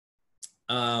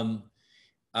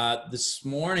 This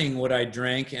morning, what I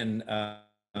drank, and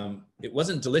it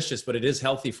wasn't delicious, but it is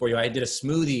healthy for you. I did a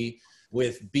smoothie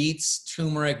with beets,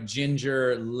 turmeric,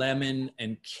 ginger, lemon,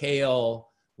 and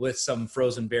kale with some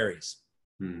frozen berries.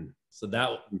 So that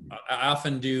I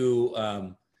often do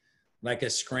like a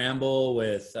scramble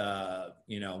with,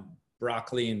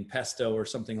 broccoli and pesto or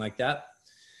something like that.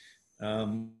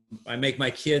 I make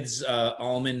my kids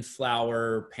almond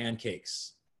flour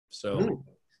pancakes. So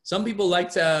some people like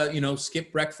to,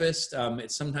 skip breakfast.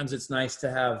 Sometimes it's nice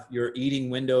to have your eating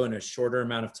window in a shorter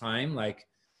amount of time, like,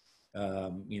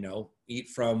 eat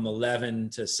from 11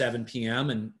 to 7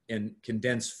 p.m. and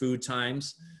condense food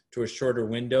times to a shorter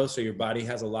window so your body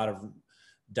has a lot of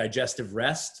digestive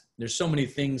rest. There's so many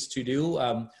things to do.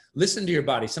 Listen to your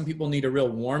body. Some people need a real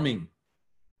warming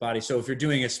body. So if you're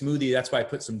doing a smoothie, that's why I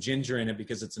put some ginger in it,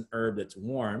 because it's an herb that's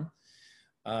warm.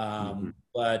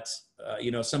 But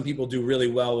some people do really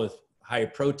well with high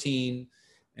protein,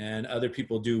 and other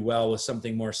people do well with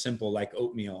something more simple like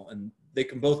oatmeal, and they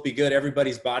can both be good.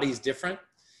 Everybody's body is different.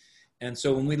 And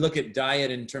so when we look at diet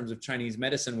in terms of Chinese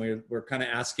medicine, we're kind of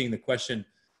asking the question,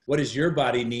 what does your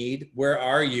body need? Where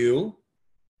are you?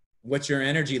 What's your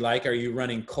energy like? Are you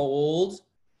running cold?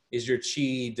 Is your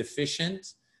qi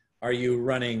deficient? Are you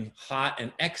running hot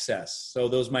and excess? So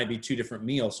those might be two different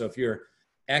meals. So if you're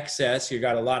excess, you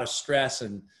got a lot of stress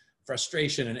and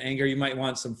frustration and anger, you might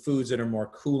want some foods that are more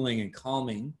cooling and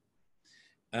calming.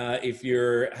 If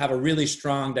you have a really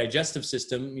strong digestive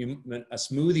system, a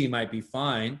smoothie might be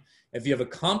fine. If you have a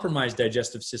compromised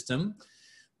digestive system,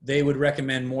 they would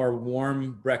recommend more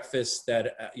warm breakfasts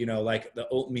that, like the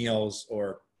oatmeals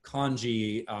or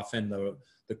congee, often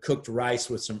the cooked rice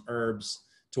with some herbs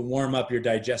to warm up your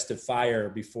digestive fire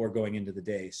before going into the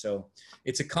day. So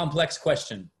it's a complex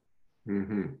question.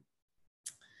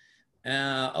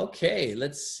 Okay,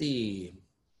 let's see.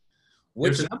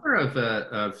 There's a number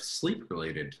of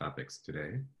sleep-related topics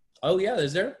today. Oh yeah,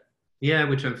 is there? Yeah,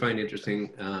 which I find interesting.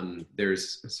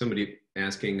 There's somebody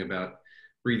asking about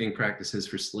breathing practices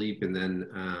for sleep, and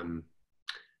then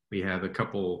we have a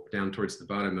couple down towards the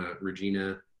bottom,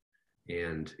 Regina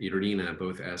and Irina,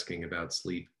 both asking about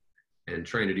sleep and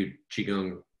trying to do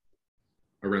Qigong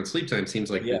around sleep time. Seems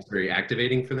like it's very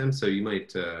activating for them. So you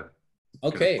might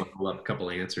okay, pull up a couple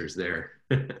answers there.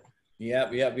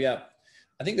 Yep.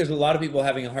 I think there's a lot of people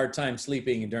having a hard time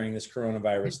sleeping during this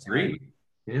coronavirus time.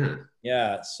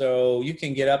 Yeah. So you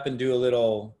can get up and do a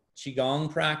little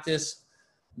Qigong practice.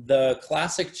 The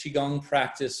classic Qigong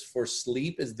practice for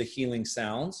sleep is the healing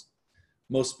sounds.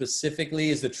 Most specifically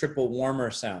is the triple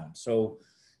warmer sound. So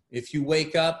if you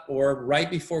wake up or right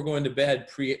before going to bed,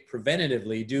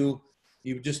 preventatively,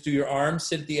 you just do your arms,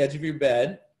 sit at the edge of your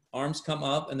bed, arms come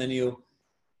up, and then you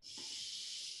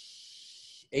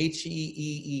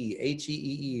H-E-E-E,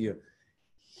 H-E-E-E.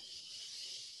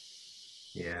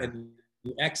 Yeah. And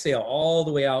you exhale all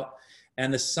the way out.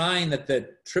 And the sign that the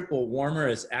triple warmer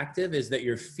is active is that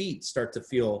your feet start to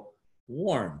feel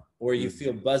warm, or you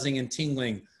feel buzzing and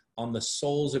tingling on the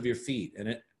soles of your feet. And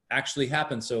it actually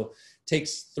happens. So it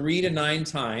takes 3 to 9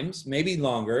 times, maybe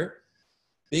longer.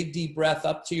 Big deep breath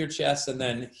up to your chest, and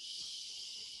then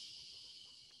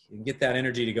you can get that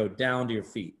energy to go down to your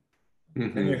feet.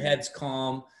 And your head's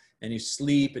calm, and you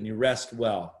sleep and you rest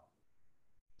well.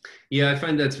 Yeah, I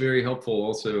find that's very helpful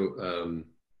also.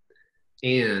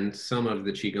 And some of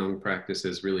the Qigong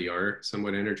practices really are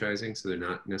somewhat energizing, so they're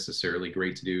not necessarily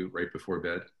great to do right before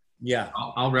bed. Yeah.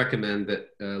 I'll recommend that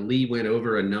Lee went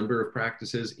over a number of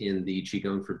practices in the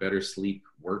Qigong for Better Sleep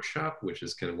workshop, which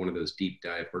is kind of one of those deep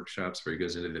dive workshops where he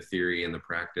goes into the theory and the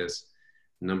practice,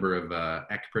 a number of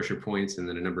acupressure points, and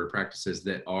then a number of practices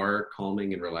that are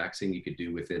calming and relaxing you could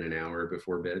do within an hour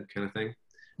before bed kind of thing,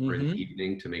 or in the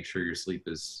evening to make sure your sleep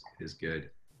is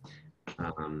good.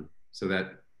 So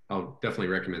that I'll definitely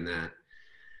recommend that,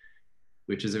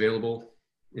 which is available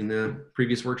in the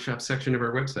previous workshop section of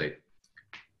our website.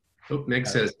 Oh, Meg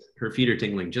says her feet are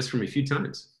tingling just from a few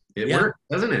times. It works,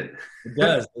 doesn't it? It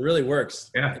does. It really works.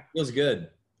 Yeah. It feels good.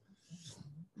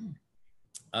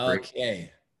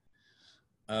 Okay.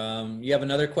 You have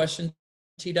another question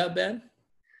teed up, Ben?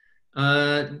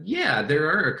 Yeah, there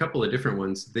are a couple of different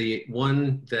ones. The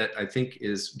one that I think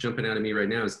is jumping out at me right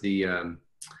now is the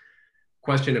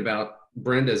question about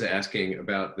Brenda's asking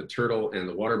about the turtle and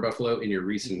the water buffalo in your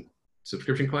recent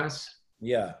subscription class.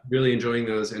 Yeah. Really enjoying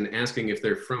those and asking if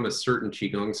they're from a certain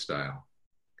Qigong style.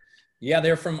 Yeah,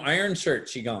 they're from Iron Shirt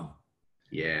Qigong.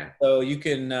 Yeah. So you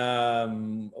can,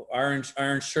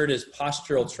 Iron Shirt is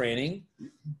postural training.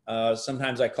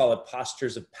 Sometimes I call it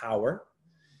postures of power.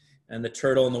 And the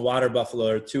turtle and the water buffalo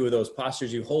are two of those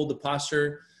postures. You hold the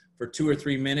posture for 2 or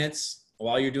 3 minutes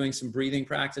while you're doing some breathing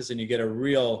practice, and you get a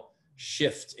real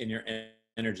shift in your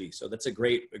energy. So that's a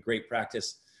great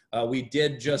practice. We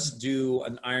did just do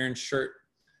an Iron Shirt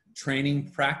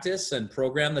training practice and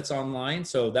program that's online.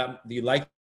 So that you like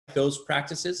those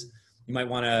practices, you might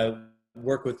want to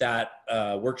work with that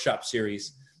workshop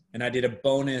series. And I did a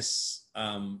bonus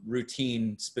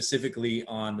routine specifically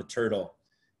on the turtle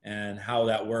and how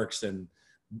that works, and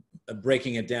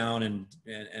breaking it down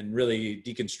and really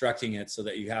deconstructing it so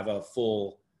that you have a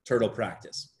full turtle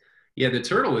practice. Yeah, the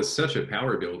turtle is such a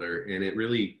power builder, and it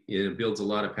really builds a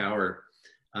lot of power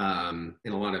and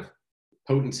a lot of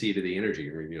potency to the energy.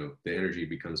 The energy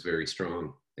becomes very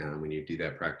strong when you do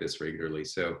that practice regularly.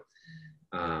 So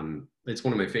it's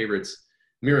one of my favorites.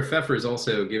 Mira Pfeffer is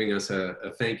also giving us a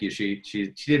thank you. She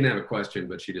didn't have a question,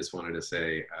 but she just wanted to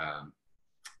say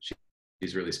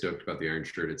she's really stoked about the Iron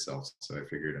Shirt itself. So I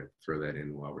figured I'd throw that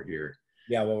in while we're here.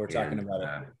 Yeah, while we're talking about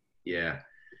it. Yeah.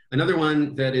 Another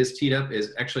one that is teed up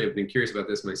is, actually, I've been curious about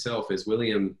this myself, is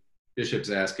William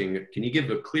Bishop's asking, can you give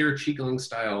a clear Qigong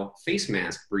style face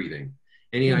mask breathing?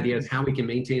 Any ideas how we can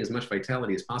maintain as much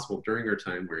vitality as possible during our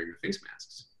time wearing the face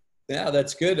masks? Yeah,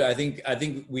 that's good. I think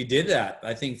we did that.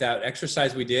 I think that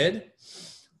exercise we did,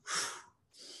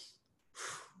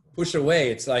 push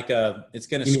away. It's like it's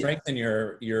going to strengthen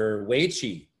your Wei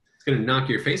Qi. It's going to knock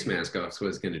your face mask off. That's what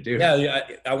it's going to do. Yeah,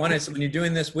 I want to, when you're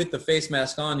doing this with the face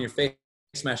mask on, your face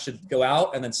mask should go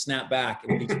out and then snap back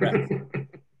in each breath.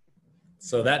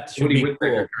 So that should be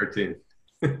cool. Cartoon.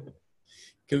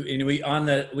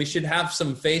 We should have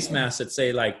some face masks that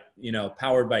say, like,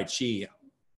 powered by Qi.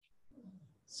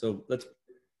 So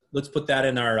let's put that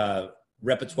in our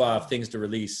repertoire of things to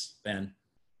release, Ben.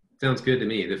 Sounds good to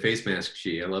me. The face mask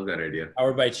Qi. I love that idea.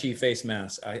 Powered by Qi face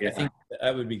mask. I think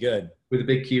that would be good. With a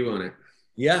big Q on it.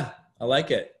 Yeah, I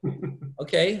like it.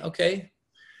 Okay.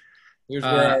 Here's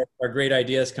where our great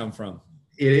ideas come from.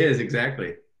 It is,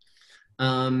 exactly.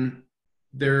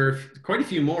 There are quite a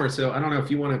few more, so I don't know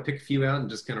if you want to pick a few out and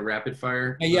just kind of rapid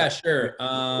fire. Yeah, sure.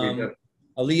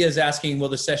 Aaliyah's asking, will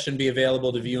the session be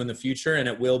available to view in the future? And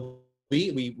it will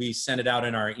be. We send it out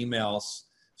in our emails,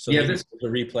 so yeah, this is a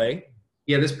replay.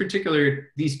 Yeah,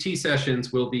 these tea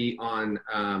sessions will be on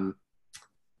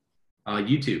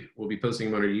YouTube. We'll be posting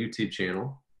them on our YouTube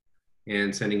channel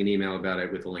and sending an email about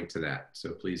it with a link to that.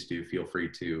 So please do feel free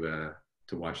to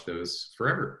watch those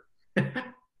forever.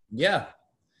 Yeah.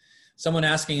 Someone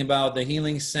asking about the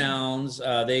healing sounds.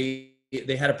 They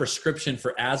had a prescription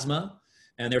for asthma,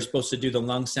 and they're supposed to do the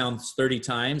lung sounds 30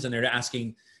 times. And they're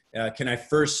asking, can I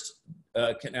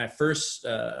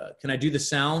do the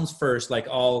sounds first, like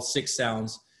all 6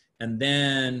 sounds, and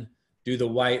then do the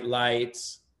white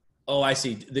lights? Oh, I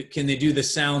see. Can they do the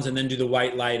sounds and then do the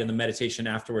white light and the meditation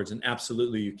afterwards? And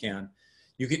absolutely you can.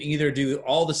 You can either do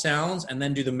all the sounds and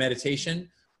then do the meditation,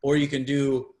 or you can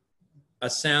do a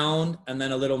sound and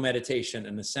then a little meditation,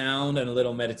 and a sound and a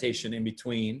little meditation in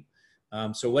between.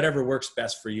 So whatever works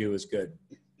best for you is good.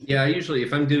 Yeah, usually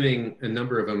if I'm doing a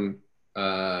number of them,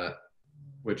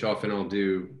 which often I'll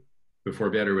do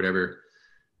before bed or whatever,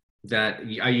 that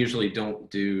I usually don't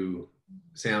do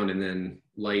sound and then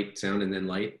light, sound and then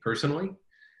light personally.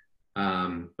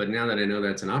 But now that I know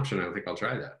that's an option, I think I'll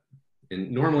try that. And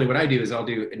normally what I do is I'll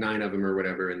do 9 of them or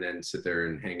whatever, and then sit there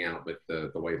and hang out with the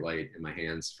white light in my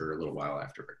hands for a little while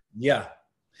afterward. Yeah.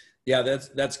 Yeah,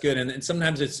 that's good. And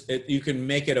sometimes you can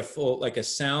make it a full, like a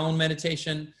sound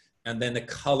meditation and then the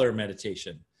color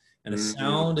meditation. And the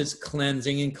sound is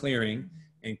cleansing and clearing,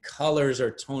 and colors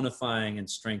are tonifying and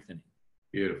strengthening.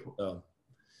 Beautiful.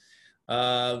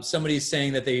 So somebody's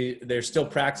saying that they're still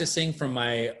practicing from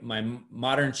my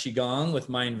modern Qigong with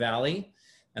Mind Valley,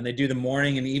 and they do the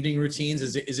morning and evening routines.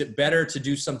 Is it better to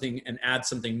do something and add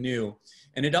something new?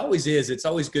 And it always is. It's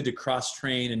always good to cross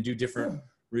train and do different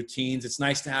routines. It's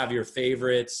nice to have your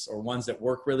favorites or ones that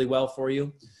work really well for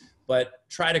you. but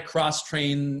try to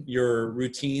cross-train your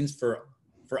routines for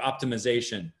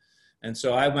optimization. And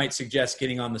so I might suggest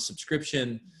getting on the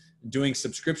subscription, doing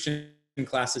subscription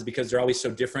classes, because they're always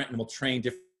so different, and will train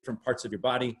different parts of your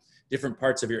body, different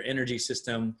parts of your energy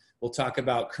system. We'll talk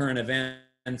about current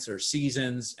events or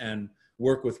seasons and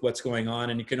work with what's going on.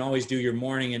 And you can always do your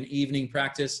morning and evening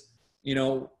practice, you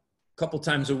know, a couple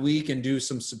times a week, and do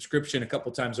some subscription a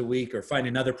couple times a week, or find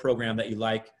another program that you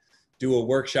like, do a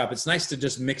workshop. It's nice to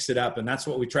just mix it up. And that's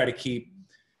what we try to keep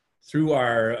through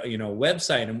our, you know,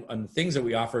 website and the things that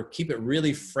we offer. Keep it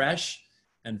really fresh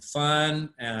and fun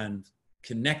and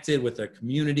connected with the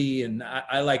community. And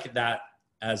I like that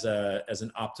as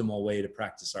an optimal way to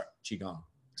practice our Qigong.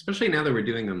 Especially now that we're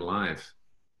doing them live.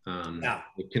 The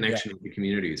connection with the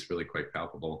community is really quite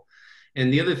palpable.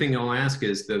 And the other thing I'll ask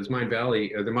is those Mind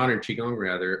Valley, or the modern Qigong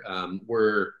rather,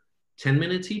 were 10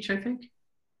 minutes each, I think,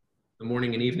 the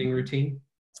morning and evening routine.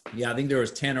 Yeah, I think there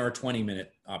was 10 or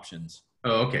 20-minute options.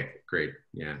 Oh, okay, great.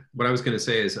 Yeah. What I was going to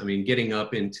say is, I mean, getting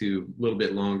up into a little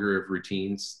bit longer of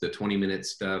routines, the 20-minute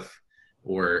stuff,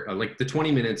 or like the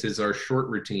 20 minutes is our short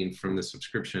routine from the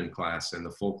subscription class, and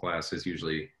the full class is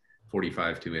usually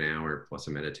 45 to an hour plus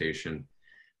a meditation.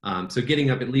 So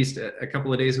getting up at least a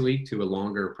couple of days a week to a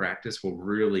longer practice will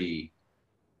really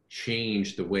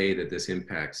change the way that this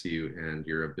impacts you and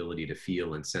your ability to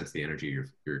feel and sense the energy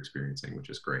you're experiencing, which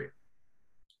is great.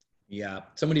 Yeah.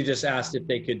 Somebody just asked if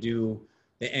they could do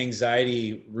the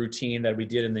anxiety routine that we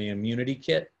did in the immunity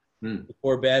kit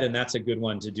before bed, and that's a good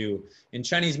one to do. In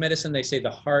Chinese medicine, they say the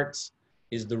heart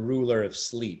is the ruler of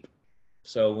sleep.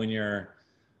 So when your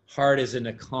heart is in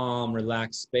a calm,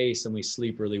 relaxed space, and we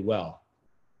sleep really well.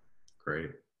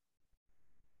 Great.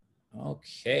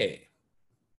 Okay.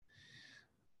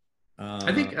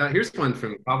 I think here's one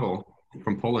from Pavel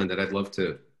from Poland that I'd love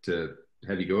to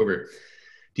have you go over.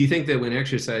 Do you think that when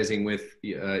exercising with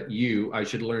you, I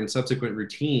should learn subsequent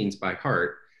routines by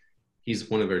heart? He's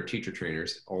one of our teacher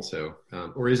trainers also.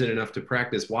 Or is it enough to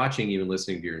practice watching you and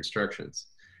listening to your instructions?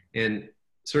 And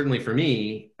certainly for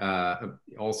me,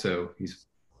 also, he's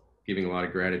giving a lot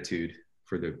of gratitude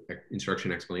for the instruction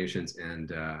explanations,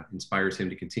 and inspires him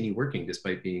to continue working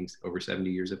despite being over 70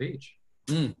 years of age.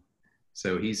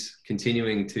 So he's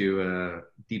continuing to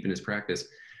deepen his practice.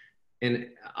 And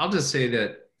I'll just say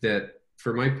that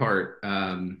for my part,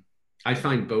 I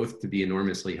find both to be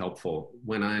enormously helpful.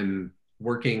 When I'm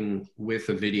working with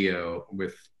a video,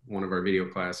 with one of our video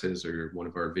classes or one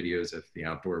of our videos of the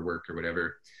outdoor work or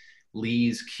whatever,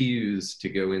 Lee's cues to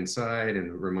go inside and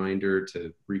a reminder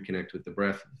to reconnect with the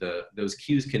breath, those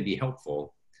cues can be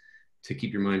helpful to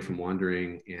keep your mind from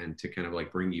wandering and to kind of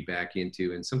like bring you back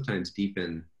into and sometimes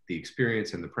deepen the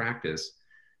experience and the practice.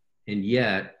 And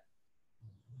yet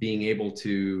being able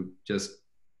to just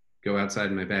go outside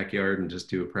in my backyard and just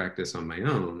do a practice on my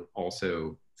own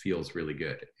also feels really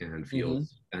good and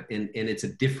feels, and it's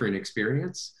a different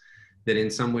experience that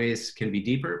in some ways can be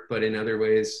deeper, but in other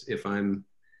ways, if I'm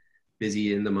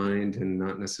busy in the mind and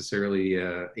not necessarily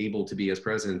able to be as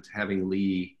present, having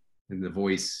Lee and the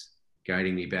voice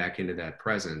guiding me back into that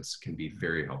presence can be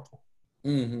very helpful.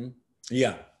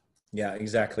 Yeah,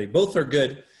 exactly. Both are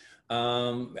good.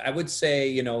 I would say,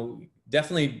 you know,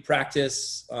 definitely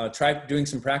practice, try doing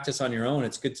some practice on your own.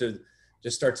 It's good to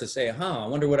just start to say, I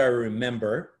wonder what I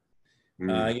remember.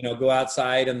 You know, go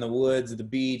outside in the woods, at the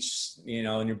beach, you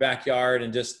know, in your backyard,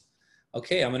 and just,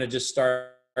 okay, I'm going to just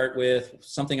start with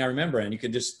something I remember. And you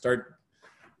can just start,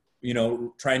 you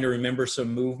know, trying to remember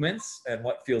some movements and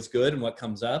what feels good and what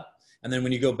comes up. And then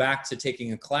when you go back to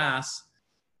taking a class,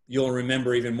 you'll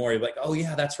remember even more. You're like, oh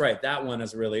yeah, that's right. That one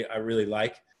is I really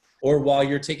like. Or while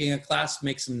you're taking a class,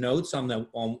 make some notes on the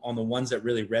ones that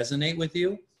really resonate with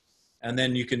you. And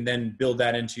then you can then build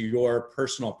that into your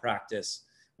personal practice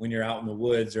when you're out in the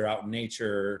woods or out in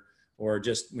nature, or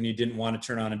just when you didn't want to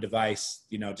turn on a device,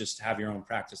 you know, just have your own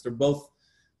practice. They're both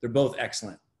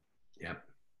excellent.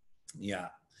 Yeah.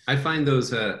 I find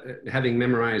those, having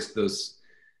memorized those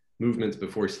movements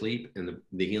before sleep and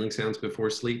the healing sounds before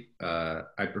sleep,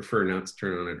 I prefer not to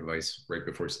turn on a device right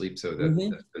before sleep. So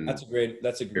that's a great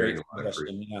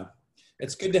suggestion. Yeah.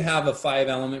 It's good to have a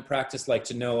 5-element practice, like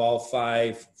to know all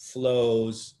 5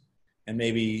 flows and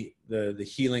maybe the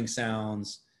healing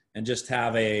sounds, and just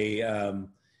have a,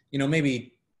 you know,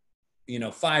 maybe, you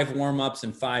know, 5 warm-ups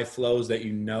and 5 flows that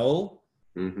you know.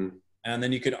 And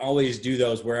then you can always do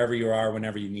those wherever you are,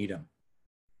 whenever you need them.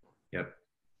 Yep.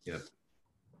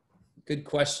 Good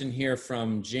question here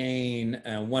from Jane,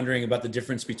 wondering about the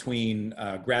difference between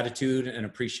gratitude and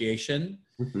appreciation.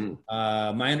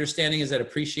 My understanding is that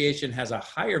appreciation has a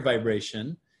higher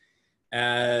vibration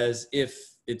as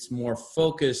if it's more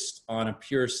focused on a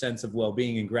pure sense of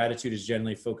well-being, and gratitude is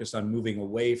generally focused on moving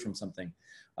away from something.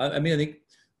 I mean, I think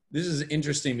this is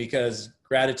interesting because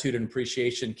gratitude and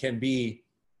appreciation can be,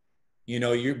 you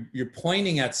know, you're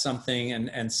pointing at something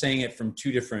and saying it from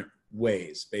two different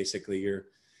ways. Basically,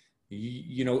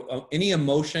 you know, any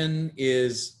emotion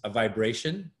is a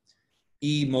vibration.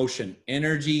 Emotion,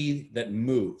 energy that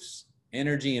moves,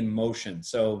 energy in motion.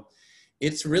 So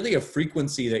it's really a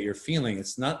frequency that you're feeling.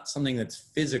 It's not something that's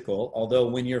physical, although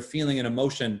when you're feeling an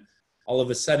emotion, all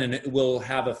of a sudden it will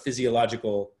have a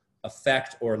physiological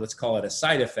effect, or let's call it a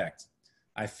side effect.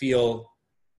 I feel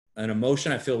an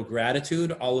emotion, I feel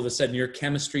gratitude, all of a sudden your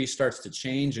chemistry starts to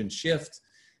change and shift,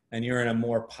 and you're in a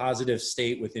more positive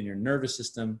state within your nervous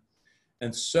system.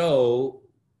 And so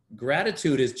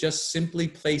gratitude is just simply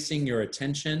placing your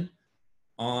attention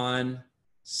on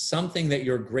something that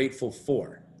you're grateful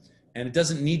for. And it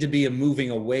doesn't need to be a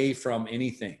moving away from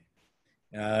anything.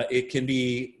 It can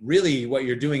be really what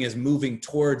you're doing is moving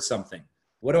towards something.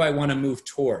 What do I want to move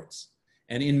towards?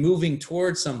 And in moving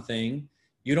towards something,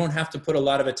 you don't have to put a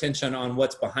lot of attention on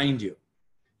what's behind you.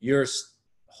 You're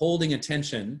holding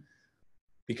attention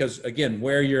because, again,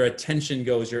 where your attention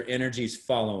goes, your energy is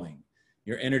following.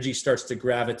 Your energy starts to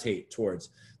gravitate towards.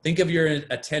 Think of your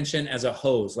attention as a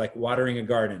hose, like watering a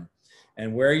garden.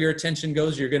 And where your attention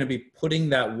goes, you're going to be putting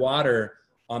that water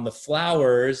on the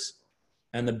flowers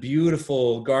and the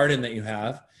beautiful garden that you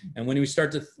have. And when you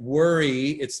start to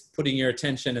worry, it's putting your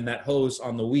attention and that hose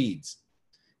on the weeds.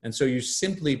 And so you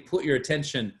simply put your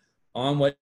attention on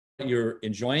what you're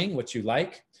enjoying, what you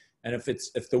like. And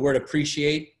if the word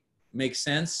appreciate makes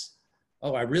sense,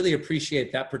 oh, I really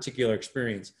appreciate that particular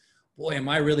experience. Boy, am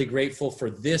I really grateful for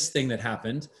this thing that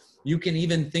happened. You can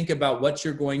even think about what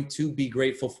you're going to be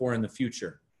grateful for in the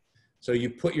future. So you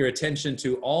put your attention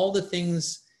to all the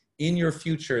things in your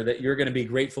future that you're going to be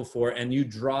grateful for, and you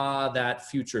draw that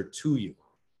future to you.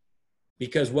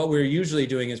 Because what we're usually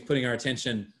doing is putting our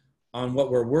attention on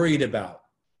what we're worried about,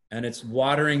 and it's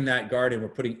watering that garden. We're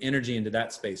putting energy into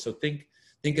that space. So think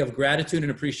of gratitude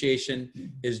and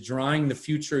appreciation is drawing the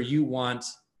future you want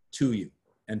to you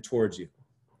and towards you.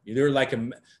 They're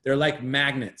like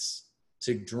magnets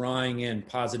to drawing in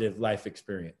positive life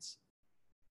experience.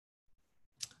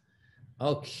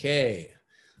 Okay,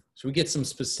 so we get some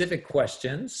specific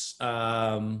questions.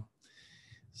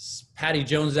 Patty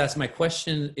Jones asked, my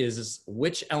question is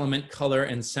which element, color,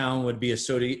 and sound would be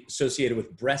associated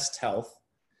with breast health,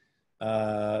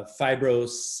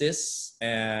 fibrosis,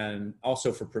 and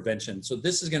also for prevention? So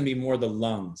this is going to be more the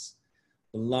lung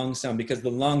sound, because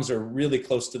the lungs are really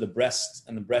close to the breast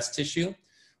and the breast tissue.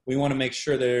 We want to make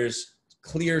sure there's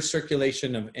clear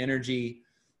circulation of energy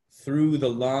through the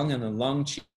lung and the lung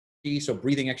chi. So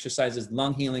breathing exercises,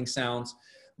 lung healing sounds,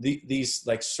 these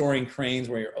like soaring cranes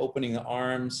where you're opening the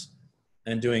arms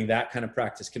and doing that kind of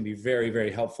practice can be very,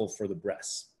 very helpful for the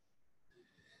breasts.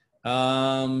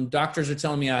 Doctors are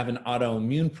telling me I have an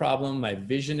autoimmune problem. My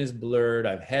vision is blurred.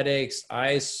 I have headaches,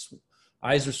 eyes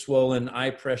are swollen,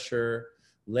 eye pressure,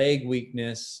 leg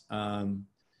weakness.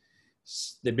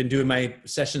 They've been doing my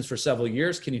sessions for several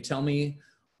years. Can you tell me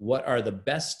what are the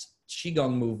best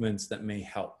QiGong movements that may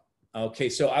help? Okay,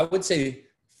 so I would say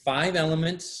 5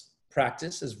 elements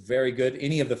practice is very good.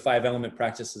 Any of the 5 element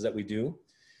practices that we do.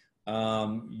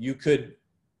 You could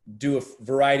do a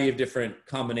variety of different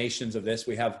combinations of this.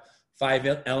 We have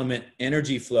 5 element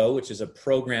energy flow, which is a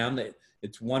program that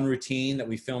it's one routine that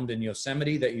we filmed in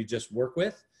Yosemite that you just work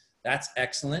with. That's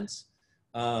excellent.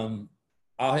 I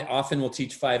often will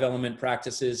teach 5 element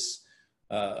practices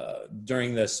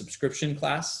during the subscription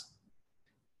class.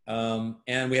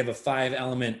 And we have a 5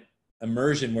 element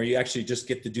immersion where you actually just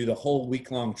get to do the whole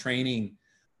week-long training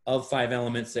of 5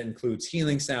 elements that includes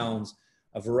healing sounds,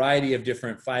 a variety of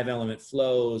different 5 element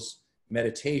flows,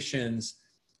 meditations.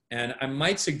 And I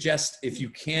might suggest, if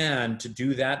you can, to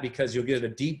do that, because you'll get a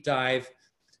deep dive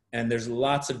and there's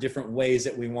lots of different ways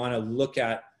that we want to look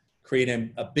at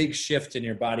creating a big shift in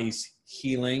your body's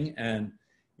healing and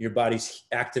your body's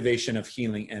activation of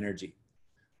healing energy.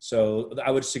 So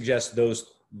I would suggest those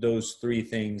 3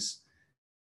 things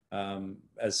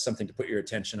as something to put your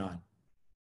attention on.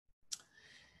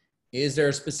 Is there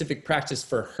a specific practice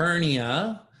for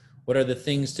hernia? What are the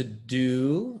things to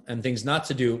do and things not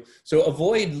to do? So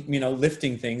avoid,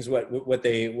 lifting things. What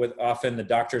often the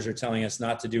doctors are telling us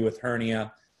not to do with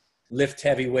hernia. Lift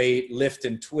heavy weight, lift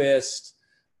and twist.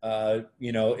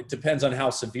 It depends on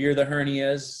how severe the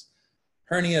hernia is.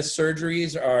 Hernia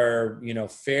surgeries are,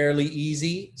 fairly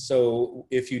easy. So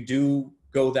if you do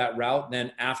go that route,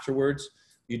 then afterwards,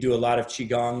 you do a lot of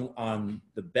Qigong on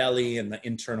the belly and the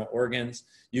internal organs.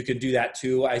 You could do that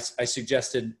too. I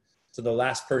suggested to the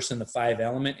last person the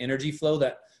 5-element energy flow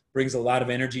that brings a lot of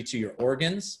energy to your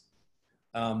organs.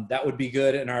 That would be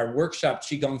good. In our workshop,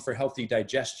 Qigong for healthy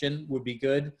digestion would be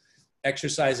good.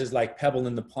 Exercises like Pebble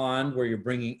in the Pond, where you're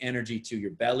bringing energy to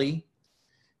your belly.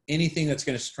 Anything that's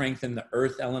going to strengthen the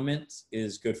earth element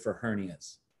is good for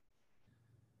hernias.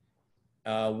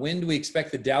 When do we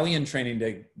expect the Dalian training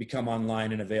to become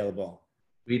online and available?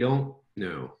 We don't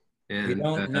know. And, we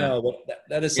don't know, but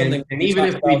that is something. And even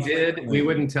if we did, we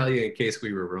wouldn't tell you in case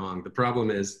we were wrong. The problem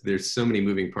is there's so many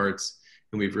moving parts,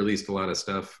 and we've released a lot of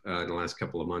stuff in the last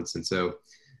couple of months. And so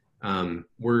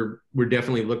we're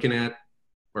definitely looking at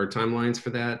our timelines for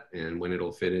that and when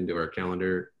it'll fit into our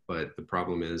calendar. But the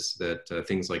problem is that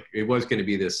things like it was going to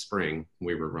be this spring,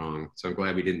 we were wrong. So I'm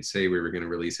glad we didn't say we were going to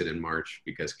release it in March,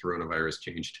 because coronavirus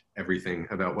changed everything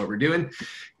about what we're doing.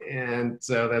 And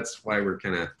so that's why we're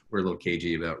a little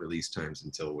cagey about release times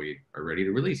until we are ready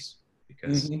to release,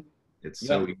 because it's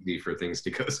so easy for things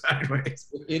to go sideways.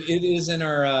 It is in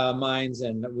our minds,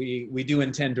 and we do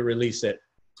intend to release it.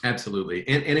 Absolutely.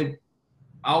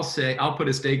 I'll put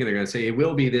a stake in there and say it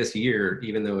will be this year,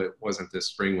 even though it wasn't this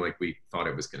spring like we thought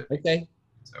it was going to be. Okay.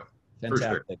 So fantastic.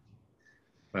 For sure.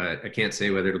 But I can't say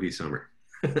whether it'll be summer.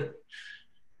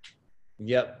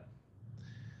 Yep.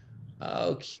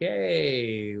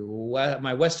 Okay.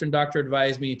 My Western doctor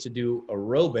advised me to do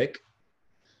aerobic.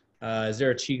 Is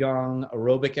there a Qigong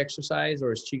aerobic exercise,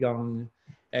 or is Qigong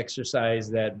exercise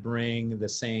that bring the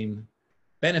same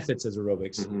benefits as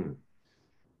aerobics? Mm-hmm.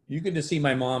 You could just see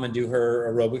my mom and do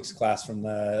her aerobics class from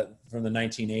the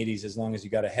 1980s, as long as you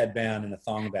got a headband and a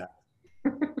thong back.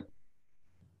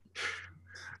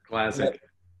 Classic.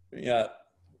 Yeah.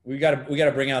 We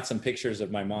gotta bring out some pictures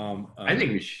of my mom. I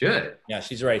think we should. Yeah,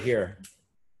 she's right here.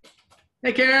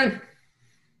 Hey, Karen.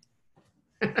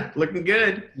 Looking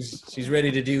good. She's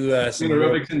ready to do some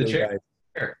aerobics in the chair.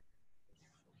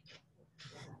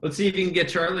 Let's see if you can get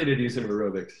Charlie to do some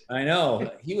aerobics. I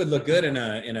know he would look good in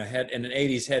an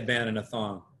 80s headband and a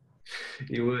thong.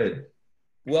 He would.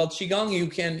 Well, Qigong,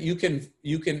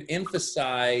 you can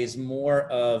emphasize more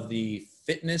of the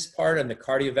fitness part and the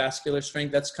cardiovascular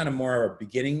strength. That's kind of more our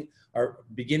beginning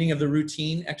of the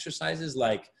routine exercises,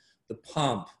 like the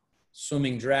pump,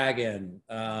 swimming dragon,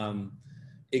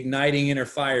 igniting inner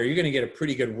fire. You're going to get a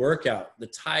pretty good workout. The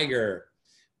tiger.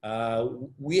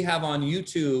 We have on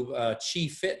YouTube a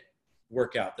Qi Fit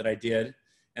workout that I did,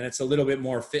 and it's a little bit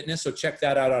more fitness. So check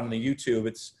that out on the YouTube.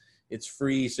 It's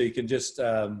free, so you can just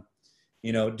do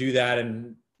that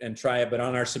and try it. But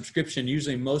on our subscription,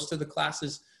 usually most of the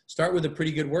classes start with a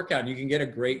pretty good workout, and you can get a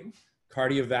great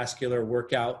cardiovascular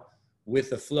workout with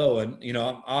the flow. And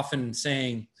I'm often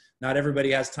saying not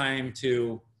everybody has time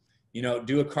to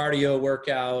do a cardio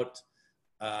workout,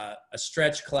 a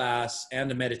stretch class,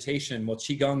 and a meditation. Well,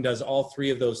 Qigong does all three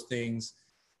of those things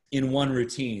in one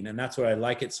routine. And that's why I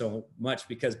like it so much,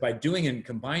 because by doing and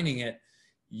combining it,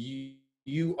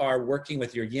 you are working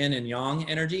with your yin and yang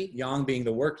energy, yang being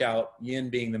the workout, yin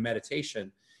being the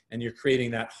meditation, and you're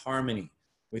creating that harmony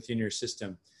within your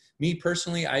system. Me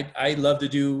personally, I love to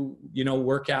do,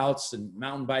 workouts and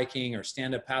mountain biking or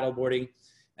stand-up paddleboarding.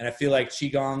 And I feel like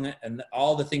Qigong and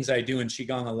all the things I do in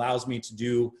Qigong allows me to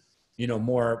do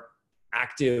more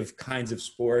active kinds of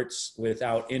sports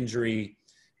without injury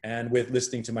and with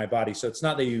listening to my body. So it's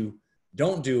not that you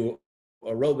don't do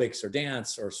aerobics or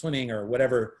dance or swimming or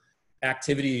whatever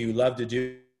activity you love to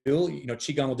do.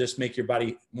 Qigong will just make your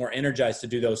body more energized to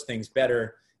do those things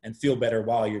better and feel better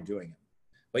while you're doing it.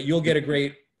 But you'll get a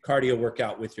great cardio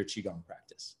workout with your Qigong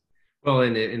practice. Well,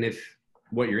 and if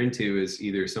what you're into is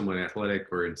either somewhat athletic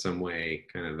or in some way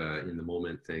kind of in the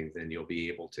moment thing, then you'll be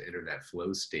able to enter that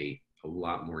flow state a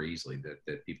lot more easily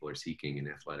that people are seeking in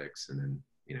athletics and then,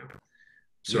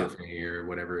 surfing or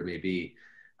whatever it may be.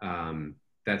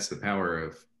 That's the power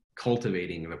of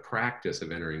cultivating the practice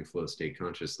of entering flow state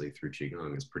consciously through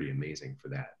Qigong is pretty amazing for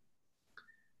that.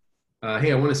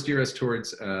 Hey, I want to steer us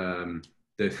towards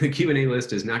the Q&A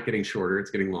list is not getting shorter.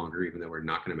 It's getting longer, even though we're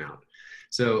knocking them out.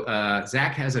 So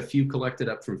Zach has a few collected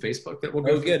up from Facebook that we'll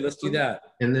go through. Good. Let's do that.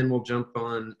 And then we'll jump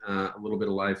on a little bit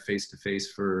of live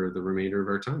face-to-face for the remainder of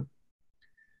our time.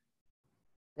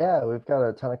 Yeah, we've got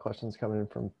a ton of questions coming in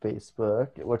from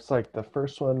Facebook. It looks like the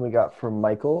first one we got from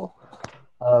Michael.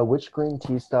 Which green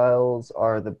tea styles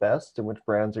are the best and which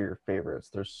brands are your favorites?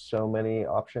 There's so many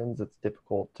options, it's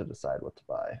difficult to decide what to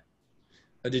buy.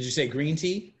 Did you say green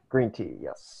tea? Green tea,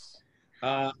 yes.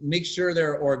 Make sure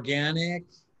they're organic.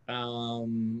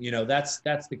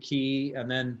 That's the key. And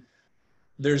then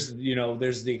there's, you know,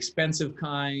 there's the expensive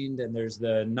kind and there's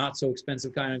the not so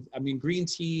expensive kind. I mean, green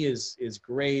tea is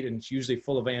great, and it's usually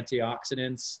full of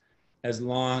antioxidants as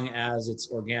long as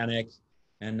it's organic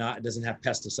and not, it doesn't have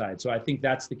pesticides. So I think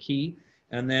that's the key.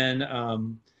 And then,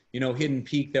 you know, Hidden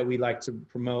Peak that we like to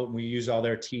promote, and we use all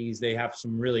their teas. They have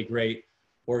some really great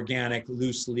organic,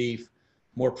 loose leaf,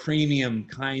 more premium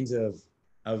kinds of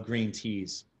green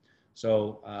teas.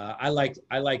 So I like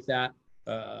that.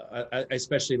 I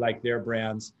especially like their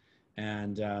brands,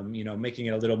 and you know, making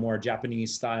it a little more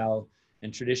Japanese style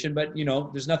and tradition. But you know,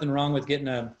 there's nothing wrong with getting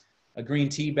a green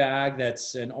tea bag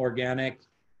that's an organic,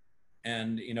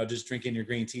 and you know, just drinking your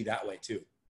green tea that way too.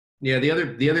 Yeah, the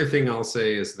other thing I'll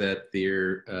say is that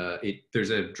there's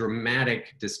a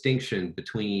dramatic distinction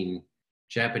between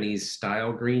Japanese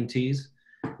style green teas,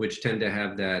 which tend to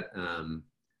have that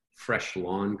fresh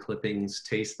lawn clippings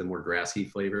taste, the more grassy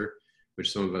flavor,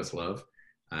 which some of us love,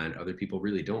 and other people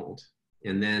really don't.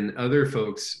 And then other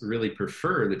folks really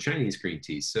prefer the Chinese green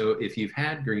tea. So if you've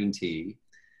had green tea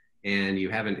and you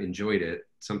haven't enjoyed it,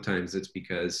 sometimes it's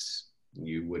because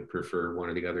you would prefer one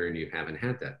or the other and you haven't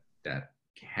had that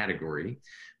category.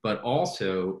 But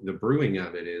also the brewing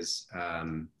of it is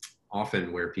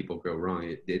often where people go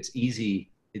wrong.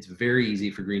 It's very easy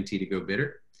for green tea to go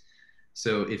bitter.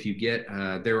 So if you get,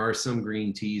 there are some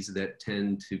green teas that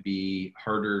tend to be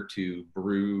harder to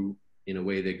brew in a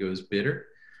way that goes bitter.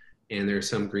 And there are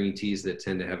some green teas that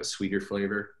tend to have a sweeter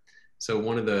flavor. So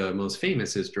one of the most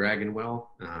famous is Dragon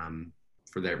Well.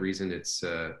 For that reason, it's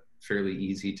fairly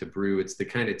easy to brew. It's the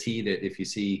kind of tea that if you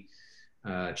see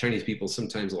Chinese people,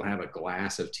 sometimes will have a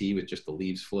glass of tea with just the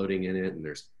leaves floating in it and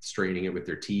they're straining it with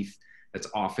their teeth. That's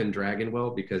often Dragon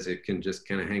Well because it can just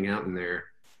kind of hang out in there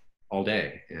all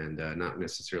day and not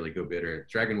necessarily go bitter.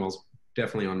 Dragon Well's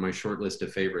definitely on my short list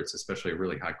of favorites, especially a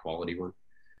really high quality one.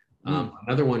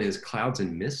 Another one is Clouds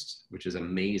and Mist, which is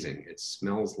amazing. It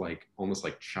smells like almost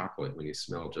like chocolate when you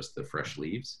smell just the fresh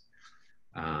leaves.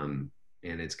 And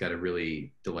it's got a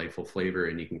really delightful flavor,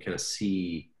 and you can kind of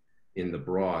see in the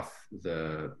broth,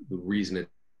 the reason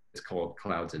it's called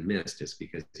Clouds and Mist is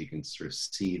because you can sort of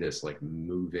see this like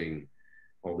moving,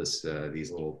 all this, these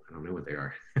little, I don't know what they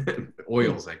are,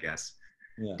 oils, I guess,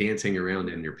 yeah, dancing around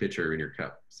in your pitcher or in your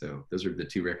cup. So those are the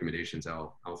two recommendations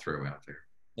I'll throw out there.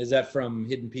 Is that from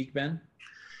Hidden Peak, Ben?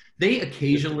 They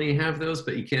occasionally have those,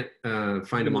 but you can't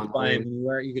find them online. Buy them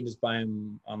anywhere. You can just buy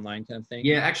them online, kind of thing.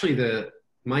 Yeah, actually,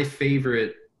 my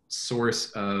favorite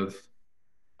source of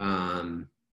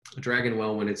Dragon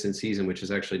Well when it's in season, which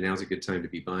is actually now's a good time to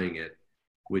be buying it,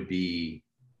 would be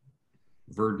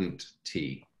Verdant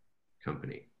Tea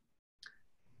Company.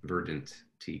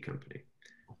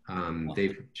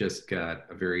 They've just got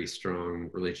a very strong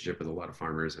relationship with a lot of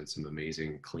farmers and some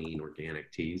amazing, clean,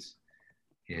 organic teas.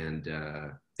 And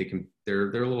they're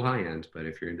a little high end, but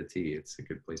if you're into tea, it's a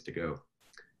good place to go.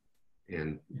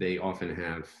 And they often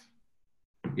have,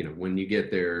 you know, when the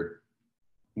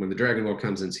Dragon Well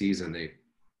comes in season, they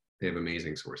have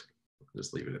amazing sourcing. I'll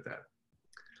just leave it at that.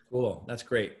 Cool, that's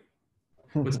great.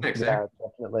 What's next? Yeah,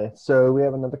 definitely. So we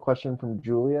have another question from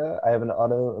Julia. I have an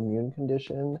autoimmune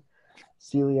condition,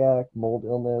 celiac, mold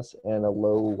illness, and a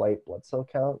low white blood cell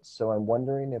count. So I'm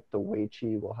wondering if the Wei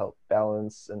Qi will help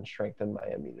balance and strengthen my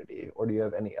immunity, or do you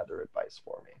have any other advice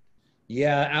for me?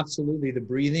 Yeah, absolutely. The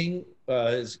breathing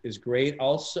is great.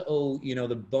 Also, you know,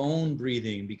 the bone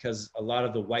breathing, because a lot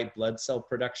of the white blood cell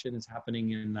production is happening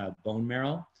in bone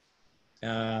marrow.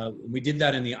 We did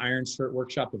that in the Iron Shirt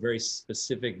workshop, a very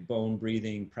specific bone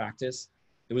breathing practice.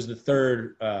 It was the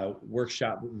third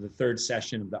workshop, the third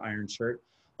session of the Iron Shirt.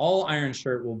 All Iron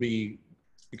Shirt will be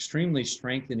extremely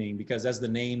strengthening because, as the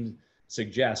name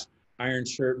suggests, Iron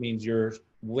Shirt means your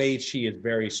Wei Qi is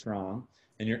very strong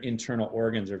and your internal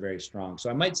organs are very strong.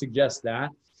 So I might suggest that.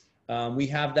 We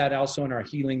have that also in our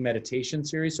healing meditation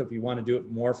series. So if you want to do it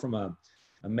more from a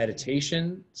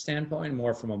meditation standpoint,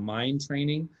 more from a mind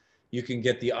training, you can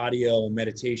get the audio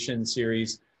meditation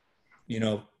series, you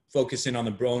know, focusing on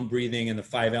the bone breathing, and the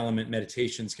 5-element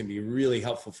meditations can be really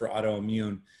helpful for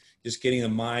autoimmune. Just getting the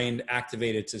mind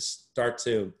activated to start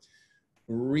to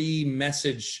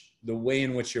re-message the way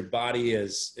in which your body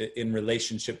is in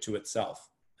relationship to itself.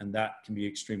 And that can be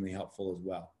extremely helpful as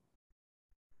well.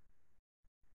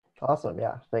 Awesome.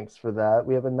 Yeah, thanks for that.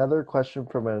 We have another question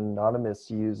from an anonymous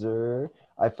user.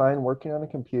 I find working on a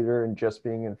computer and just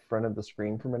being in front of the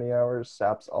screen for many hours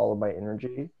saps all of my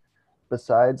energy.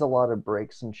 Besides a lot of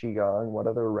breaks in QiGong, what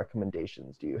other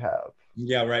recommendations do you have?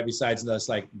 Yeah, right. Besides this,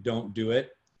 like, don't do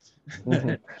it.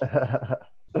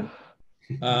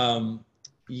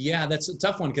 Yeah, that's a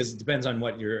tough one because it depends on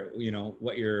what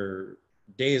your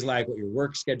day is like, what your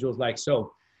work schedule is like.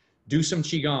 So do some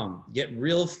Qigong, get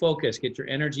real focused, get your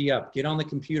energy up, get on the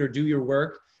computer, do your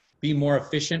work, be more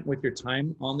efficient with your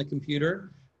time on the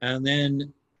computer, and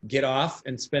then get off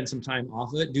and spend some time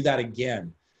off of it. Do that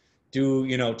again.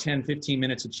 Do, 10, 15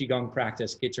 minutes of Qigong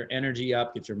practice, get your energy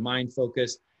up, get your mind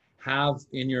focused, have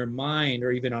in your mind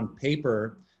or even on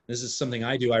paper. This is something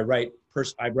I do. I write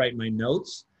my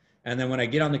notes. And then when I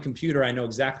get on the computer, I know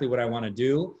exactly what I want to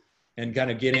do and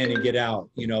kind of get in and get out.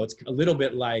 It's a little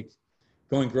bit like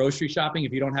going grocery shopping.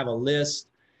 If you don't have a list,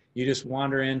 you just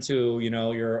wander into,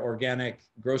 your organic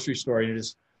grocery store and you're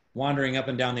just wandering up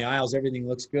and down the aisles. Everything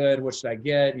looks good. What should I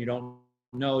get? You don't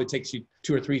know. It takes you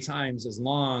 2 or 3 times as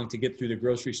long to get through the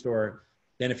grocery store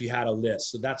than if you had a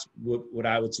list. So that's what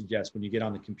I would suggest when you get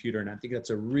on the computer. And I think that's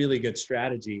a really good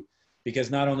strategy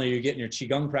because not only are you getting your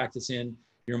Qigong practice in,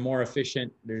 you're more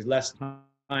efficient. There's less time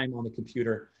on the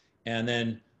computer. And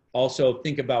then also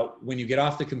think about when you get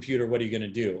off the computer, what are you going to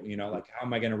do? Like, how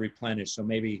am I going to replenish? So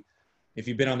maybe if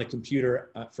you've been on the computer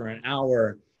for an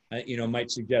hour, might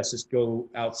suggest just go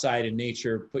outside in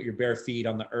nature, put your bare feet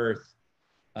on the earth,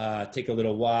 take a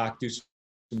little walk, do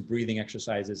some breathing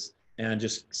exercises, and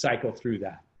just cycle through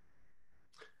that.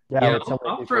 Yeah,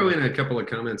 I'll throw in a couple of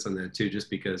comments on that too, just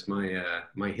because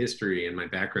my history and my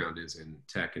background is in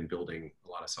tech and building a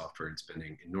lot of software and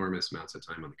spending enormous amounts of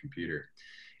time on the computer.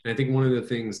 And I think one of the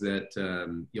things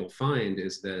that you'll find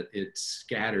is that it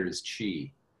scatters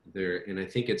Qi there. And I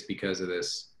think it's because of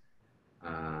this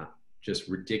just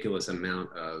ridiculous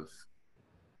amount of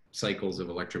cycles of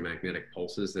electromagnetic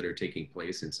pulses that are taking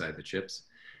place inside the chips.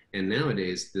 And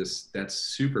nowadays, that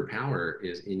superpower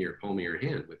is in your palm of your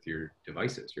hand with your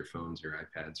devices, your phones, your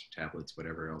iPads, your tablets,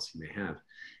 whatever else you may have.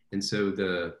 And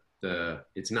so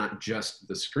it's not just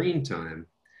the screen time,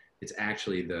 it's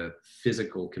actually the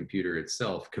physical computer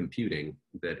itself computing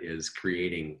that is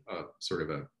creating a sort of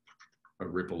a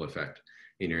ripple effect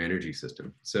in your energy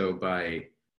system. So by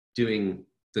doing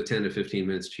the 10 to 15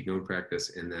 minutes Qigong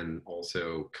practice and then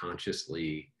also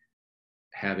consciously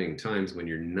having times when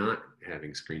you're not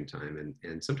having screen time,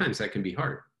 and sometimes that can be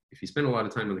hard. If you spend a lot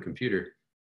of time on the computer,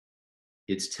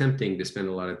 it's tempting to spend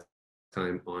a lot of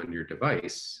time on your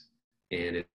device,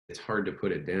 and it's hard to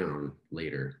put it down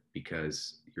later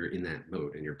because you're in that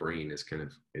mode and your brain is kind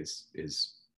of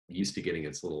is used to getting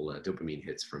its little dopamine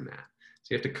hits from that.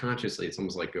 So you have to consciously, it's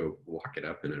almost like go lock it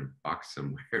up in a box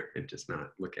somewhere and just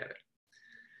not look at it.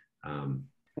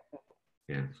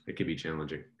 Yeah, it can be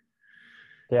challenging.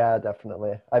 Yeah,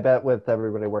 definitely. I bet with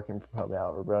everybody working from home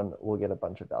now, we'll get a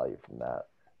bunch of value from that.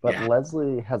 But yeah.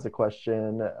 Leslie has a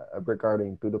question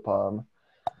regarding Buddha Palm.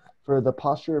 For the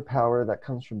posture power that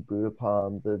comes from Buddha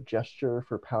Palm, the gesture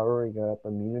for powering up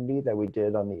immunity that we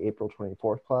did on the April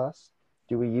 24th class,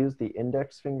 do we use the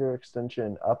index finger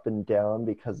extension up and down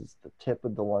because it's the tip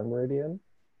of the lung meridian?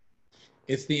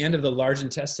 It's the end of the large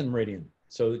intestine meridian.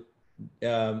 So,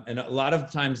 and a lot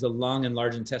of times the lung and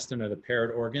large intestine are the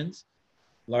paired organs.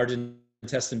 Large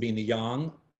intestine being the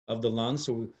yang of the lungs.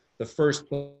 So the first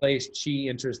place Qi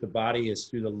enters the body is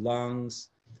through the lungs.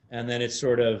 And then it's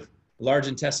sort of, large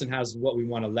intestine has what we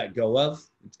want to let go of.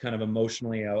 It's kind of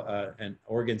emotionally an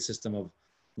organ system of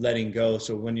letting go.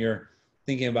 So when you're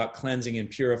thinking about cleansing and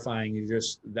purifying, you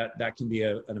just, that can be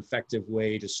an effective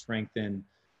way to strengthen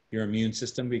your immune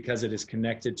system because it is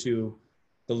connected to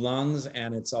the lungs,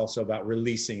 and it's also about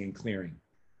releasing and clearing.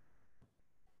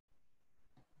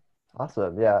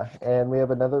 Awesome, yeah. And we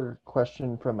have another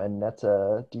question from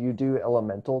Aneta. Do you do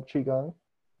elemental Qigong?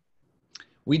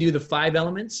 We do the 5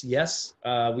 elements, yes.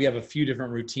 We have a few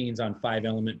different routines on 5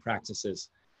 element practices.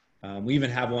 We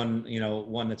even have one,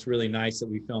 one that's really nice that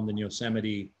we filmed in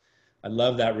Yosemite. I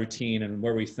love that routine, and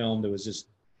where we filmed, it was just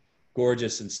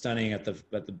gorgeous and stunning at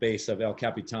the base of El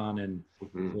Capitan and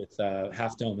with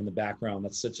Half Dome in the background.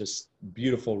 That's such a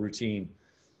beautiful routine.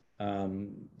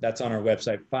 That's on our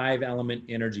website, 5 element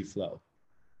energy flow.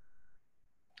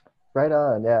 Right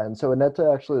on, yeah. And so Aneta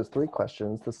actually has 3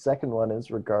 questions. The second one is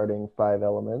regarding 5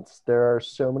 elements. There are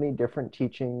so many different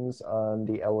teachings on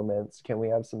the elements. Can we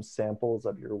have some samples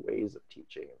of your ways of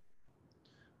teaching?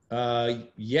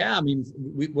 Yeah, I mean,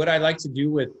 what I like to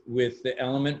do with the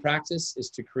element practice is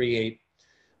to create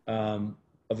a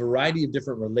variety of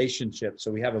different relationships.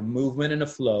 So we have a movement and a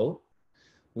flow.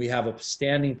 We have a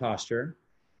standing posture.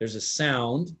 There's a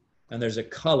sound, and there's a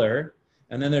color,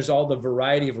 and then there's all the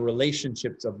variety of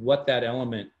relationships of what that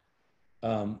element,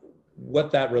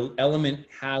 element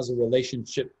has a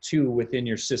relationship to within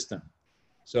your system.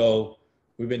 So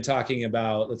we've been talking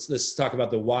about, let's talk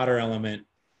about the water element.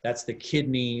 That's the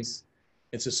kidneys.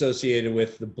 It's associated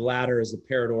with the bladder as a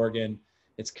paired organ.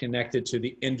 It's connected to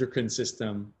the endocrine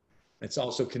system. It's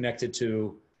also connected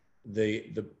to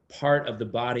the part of the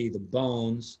body, the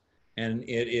bones, and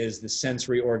it is the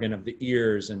sensory organ of the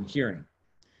ears and hearing.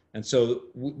 And so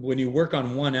when you work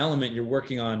on one element, you're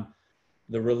working on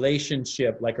the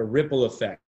relationship, like a ripple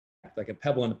effect, like a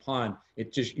pebble in a pond.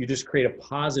 You just create a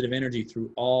positive energy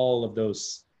through all of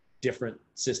those different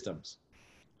systems.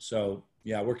 So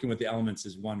yeah, working with the elements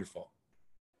is wonderful.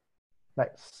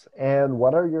 Nice. And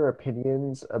what are your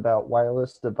opinions about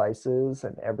wireless devices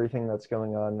and everything that's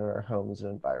going on in our homes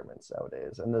and environments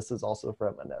nowadays? And this is also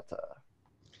from Aneta.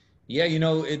 Yeah,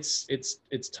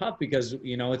 it's tough because,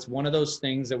 it's one of those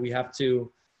things that we have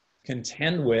to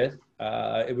contend with.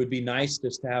 It would be nice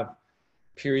just to have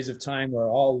periods of time where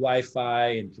all Wi-Fi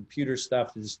and computer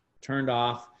stuff is turned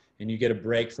off and you get a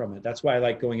break from it. That's why I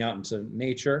like going out into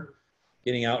nature,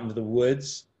 getting out into the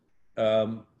woods.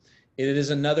 It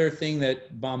is another thing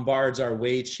that bombards our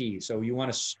Wei Qi. So you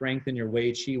want to strengthen your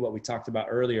Wei Qi, what we talked about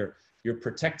earlier, your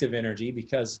protective energy,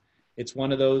 because it's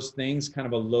one of those things, kind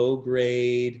of a low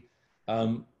grade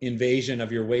invasion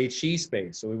of your Wei Qi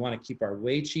space. So we want to keep our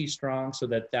Wei Qi strong so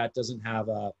that doesn't have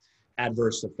a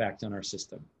adverse effect on our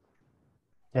system.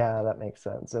 Yeah, that makes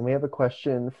sense. And we have a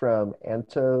question from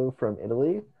Anto from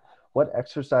Italy. What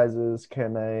exercises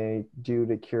can I do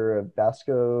to cure a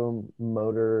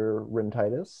vasculomotor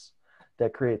rhinitis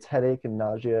that creates headache and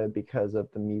nausea because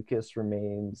of the mucus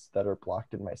remains that are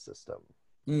blocked in my system?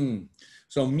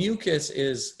 So mucus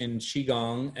is, in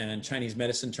QiGong and Chinese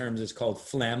medicine terms, is called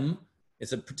phlegm.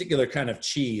 It's a particular kind of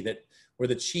qi that where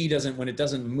the qi when it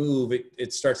doesn't move,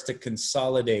 it starts to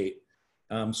consolidate.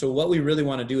 So what we really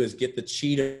want to do is get the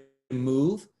qi to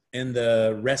move in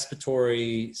the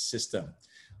respiratory system.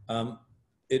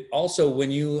 It also,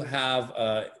 when you have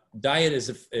diet,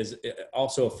 it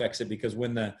also affects it, because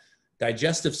when the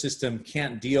digestive system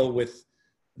can't deal with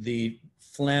the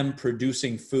phlegm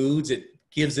producing foods, it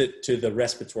gives it to the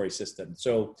respiratory system.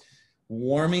 So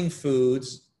warming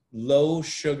foods, low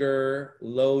sugar,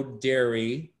 low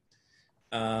dairy.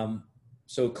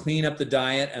 So clean up the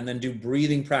diet and then do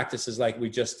breathing practices like we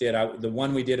just did. The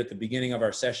one we did at the beginning of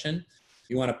our session.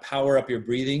 You want to power up your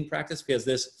breathing practice, because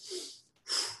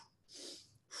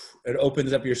it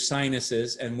opens up your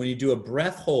sinuses. And when you do a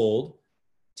breath hold,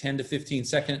 10 to 15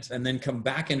 seconds, and then come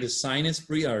back into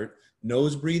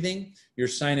nose breathing, your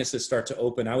sinuses start to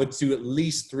open. I would do at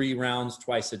least 3 rounds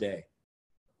twice a day.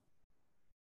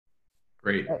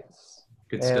 Great. Nice.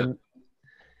 Good stuff.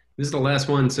 This is the last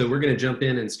one, so we're going to jump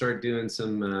in and start doing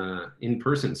some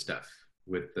in-person stuff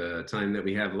with the time that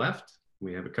we have left.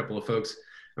 We have a couple of folks.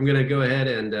 I'm going to go ahead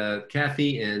and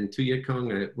Kathy and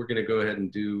QiGong, we're going to go ahead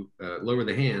and do lower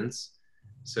the hands.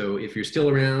 So if you're still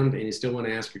around and you still want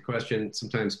to ask your question,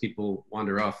 sometimes people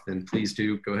wander off, then please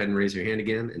do go ahead and raise your hand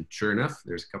again. And sure enough,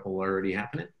 there's a couple already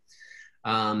happening.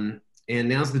 And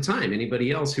now's the time.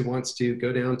 Anybody else who wants to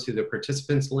go down to the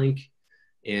participants link,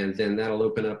 and then that'll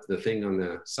open up the thing on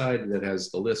the side that has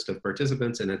the list of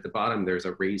participants. And at the bottom, there's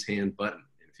a raise hand button.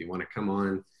 If you want to come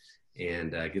on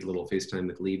and get a little FaceTime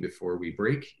with Lee before we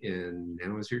break, and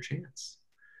now is your chance.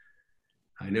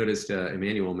 I noticed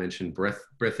Emmanuel mentioned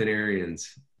breatharians.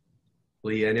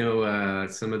 Lee, I know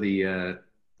some of the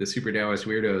super Taoist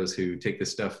weirdos who take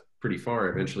this stuff pretty far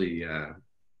eventually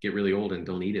get really old and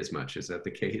don't eat as much. Is that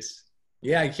the case?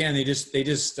 Yeah, I can. They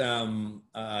just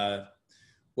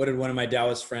what did one of my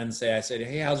Taoist friends say? I said,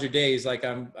 "Hey, how's your day?" He's like,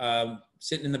 "I'm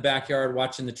sitting in the backyard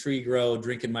watching the tree grow,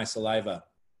 drinking my saliva."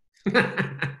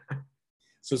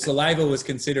 So saliva was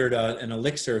considered an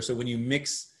elixir. So when you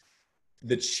mix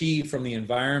the qi from the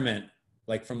environment,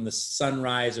 like from the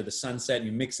sunrise or the sunset, and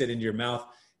you mix it into your mouth,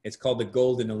 it's called the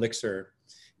golden elixir.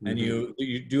 Mm-hmm. And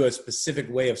you do a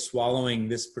specific way of swallowing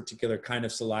this particular kind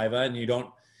of saliva, and you don't,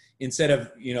 instead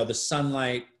of, the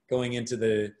sunlight going into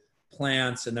the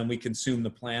plants and then we consume the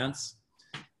plants,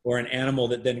 or an animal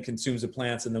that then consumes the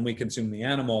plants and then we consume the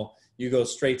animal, you go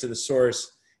straight to the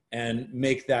source and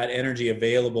make that energy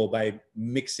available by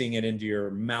mixing it into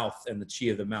your mouth and the qi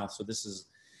of the mouth. So this is,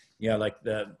 like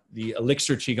the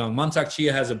elixir qigong. Mantak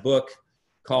Chia has a book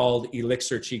called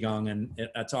Elixir Qigong, and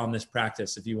it's on this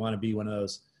practice if you want to be one of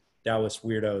those Taoist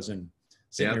weirdos and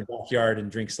sit in your backyard and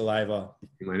drink saliva.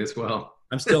 You might as well.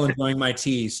 I'm still enjoying my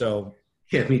tea, so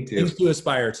yeah, me too. Things to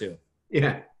aspire to.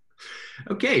 Yeah.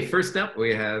 Okay, first up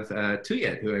we have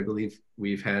Tuyet, who I believe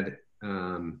we've had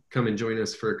come and join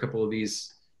us for a couple of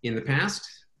these in the past,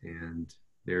 and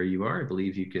there you are. I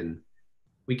believe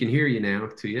we can hear you now,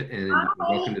 Tuyet, and you're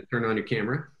welcome to turn on your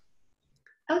camera.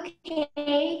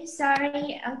 Okay,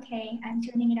 sorry. Okay, I'm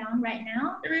turning it on right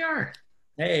now. There we are.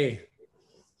 Hey.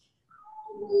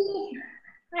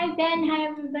 Hi, Ben. Hi,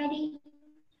 everybody.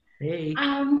 Hey.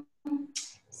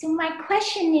 So my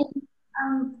question is,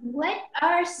 What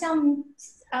are some,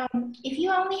 if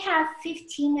you only have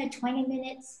 15 or 20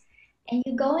 minutes and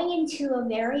you're going into a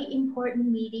very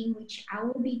important meeting, which I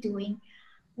will be doing,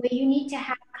 where you need to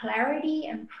have clarity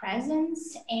and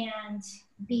presence and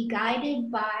be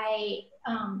guided by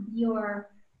your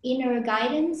inner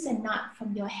guidance and not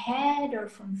from your head or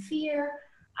from fear,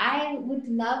 I would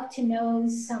love to know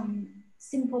some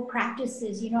simple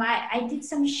practices. You know, I did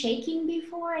some shaking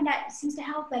before and that seems to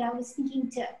help, but I was thinking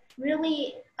to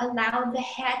really allow the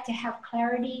head to have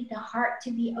clarity, the heart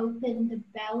to be open, the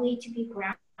belly to be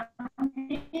grounded.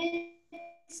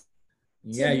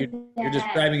 Yeah, So you're that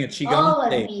describing a all qigong of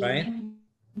state, me right? can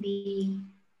be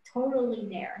totally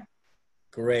there.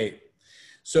 Great.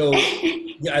 So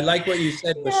yeah, I like what you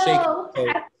said with shaking. No,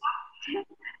 So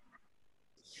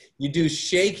you do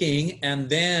shaking and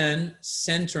then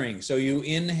centering. So you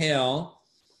inhale,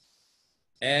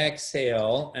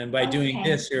 exhale, and by doing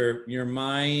okay. this, your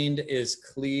mind is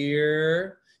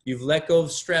clear. You've let go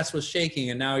of stress with shaking,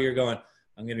 and now you're going,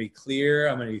 I'm going to be clear.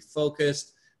 I'm going to be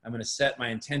focused. I'm going to set my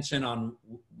intention on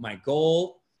my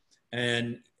goal,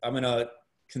 and I'm going to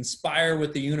conspire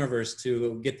with the universe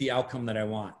to get the outcome that I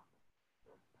want.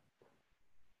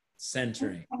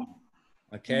 Centering.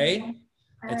 Okay?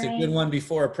 It's a good one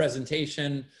before a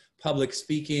presentation, public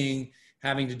speaking,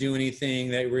 having to do anything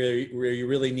that where you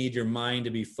really need your mind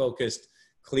to be focused,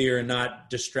 clear, and not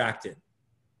distracted.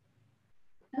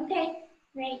 Okay,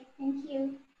 great. Thank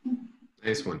you.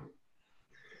 Nice one.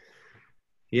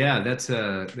 Yeah,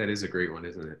 that is a great one,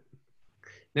 isn't it?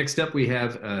 Next up, we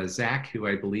have Zach, who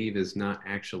I believe is not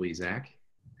actually Zach,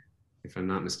 if I'm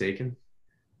not mistaken.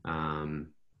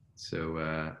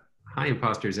 Hi,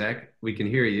 imposter Zach. We can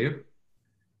hear you.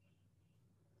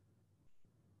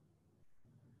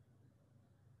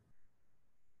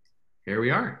 Here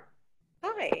we are.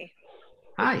 Hi.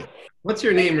 Hi. What's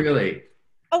your name, really?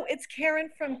 Oh, it's Karen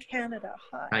from Canada.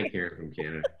 Hi. Hi, Karen from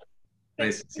Canada.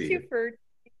 Nice to see you.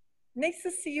 Nice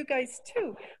to see you guys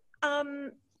too.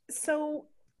 So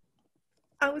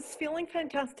I was feeling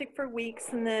fantastic for weeks,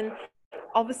 and then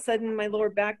all of a sudden my lower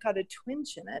back got a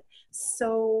twinge in it.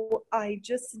 So I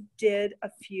just did a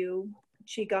few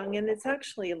Qigong, and it's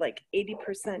actually like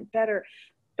 80% better.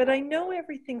 But I know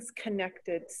everything's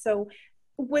connected. So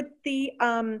would the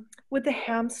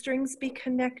hamstrings be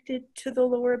connected to the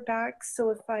lower back? So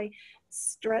if I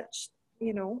stretch,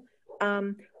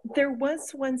 there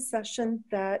was one session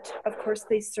that, of course,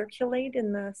 they circulate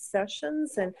in the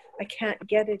sessions, and I can't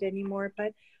get it anymore.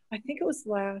 But I think it was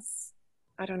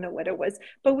I don't know what it was,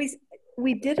 but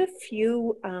we did a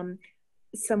few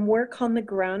some work on the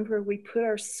ground where we put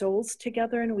our soles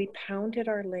together and we pounded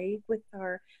our leg with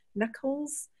our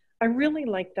knuckles. I really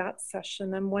like that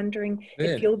session. I'm wondering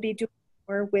if you'll be doing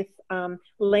more with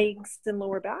legs and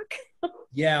lower back.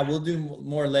 Yeah, we'll do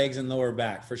more legs and lower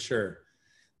back for sure.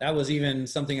 That was even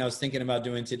something I was thinking about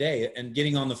doing today, and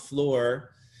getting on the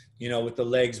floor, with the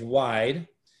legs wide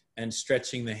and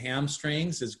stretching the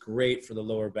hamstrings is great for the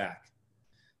lower back.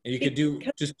 And you could do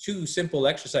just two simple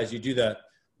exercises. You do the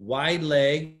wide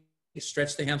leg,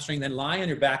 stretch the hamstring, then lie on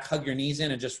your back, hug your knees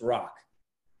in, and just rock.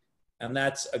 And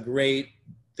that's a great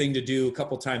thing to do a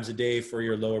couple times a day for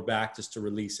your lower back, just to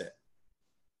release it.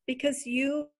 Because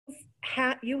you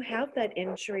have that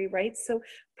injury, right? So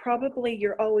probably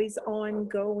you're always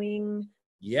ongoing.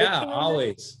 Yeah,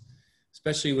 always.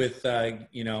 Especially with,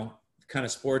 kind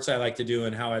of sports I like to do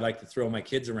and how I like to throw my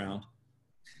kids around.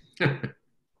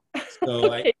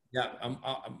 So okay.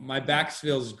 My back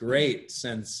feels great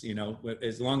since,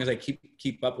 as long as I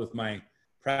keep up with my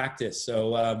practice.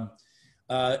 So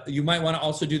you might want to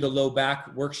also do the low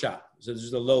back workshop. So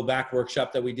there's the low back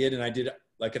workshop that we did, and I did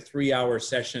like a 3-hour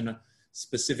session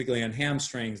specifically on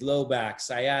hamstrings, low back,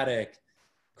 sciatic,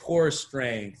 core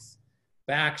strength,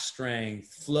 back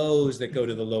strength, flows that go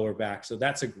to the lower back. So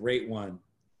that's a great one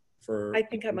for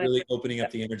really opening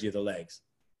up the energy of the legs.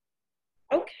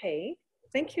 Okay.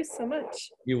 Thank you so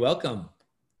much. You're welcome.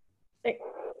 Thanks.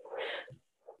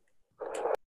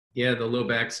 Yeah, the low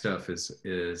back stuff is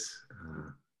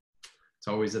it's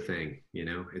always a thing,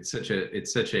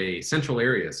 It's such a central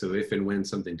area. So if and when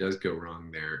something does go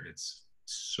wrong there, it's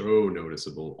so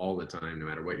noticeable all the time, no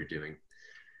matter what you're doing. It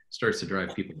starts to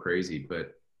drive people crazy.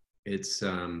 But it's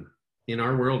in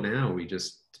our world now, we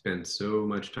just spend so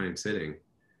much time sitting,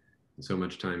 so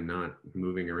much time not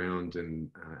moving around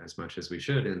and as much as we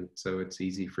should, and so it's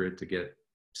easy for it to get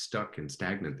stuck and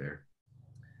stagnant there.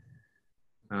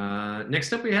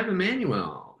 Next up we have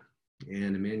Emmanuel,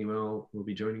 and Emmanuel will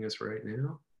be joining us right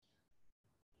now.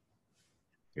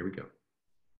 Here we go.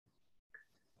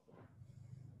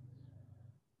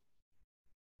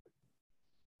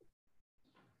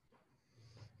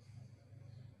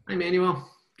 Hi, Manuel.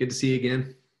 Good to see you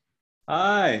again.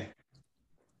 Hi.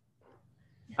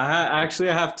 I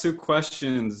have two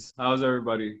questions. How's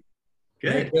everybody?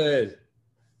 Very Good. good.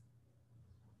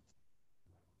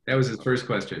 That was his first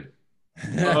question.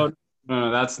 Oh, no,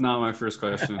 that's not my first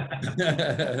question.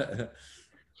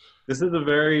 This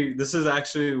is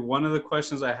actually one of the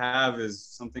questions I have is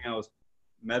something I was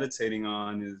meditating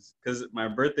on is because my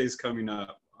birthday's coming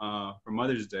up for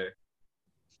Mother's Day.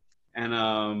 And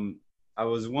I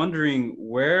was wondering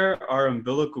where our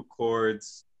umbilical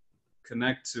cords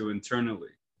connect to internally.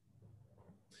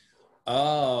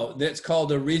 Oh, that's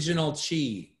called original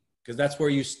Qi, because that's where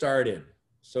you started.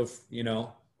 So, you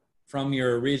know, from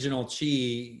your original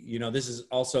Qi, you know, this is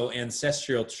also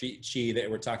ancestral Qi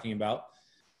that we're talking about.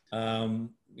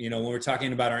 You know, when we're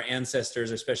talking about our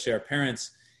ancestors, especially our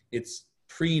parents, it's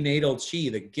prenatal Qi,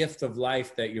 the gift of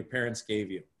life that your parents gave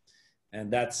you.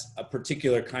 And that's a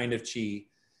particular kind of Qi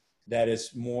that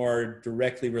is more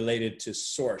directly related to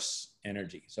source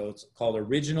energy. So it's called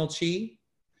original Qi.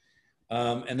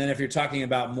 And then if you're talking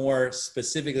about more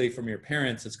specifically from your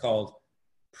parents, it's called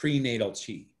prenatal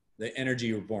Qi, the energy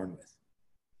you were born with.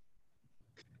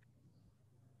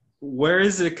 Where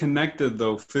is it connected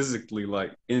though, physically,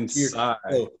 like inside?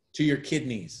 To your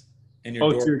kidneys and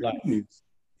your door to your of life. kidneys.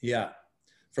 Yeah.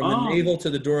 From the navel to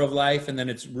the door of life, and then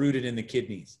it's rooted in the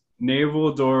kidneys.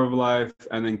 Navel, door of life,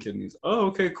 and then kidneys. Oh,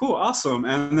 okay, cool, awesome.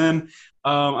 And then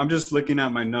I'm just looking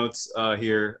at my notes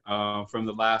here from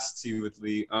the last Tea with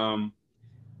Lee.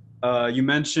 You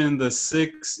mentioned the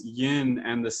 6 yin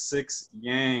and the 6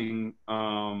 yang.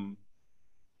 I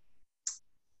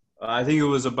think it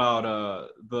was about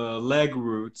the leg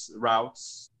routes.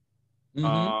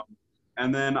 Mm-hmm.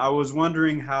 And then I was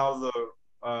wondering how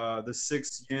the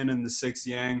 6 yin and the 6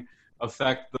 yang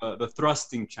affect the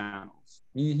thrusting channels.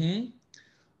 Mm-hmm.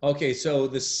 Okay, so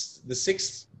the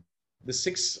six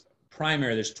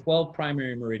primary, there's 12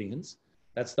 primary meridians.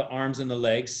 That's the arms and the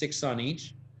legs, 6 on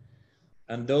each.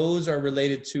 And those are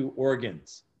related to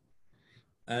organs.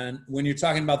 And when you're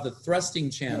talking about the thrusting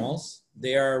channels,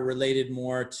 they are related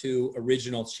more to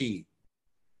original Qi.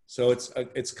 So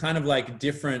it's kind of like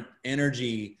different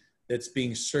energy that's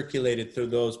being circulated through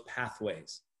those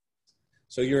pathways.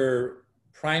 So your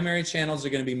primary channels are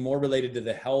going to be more related to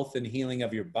the health and healing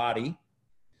of your body.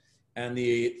 And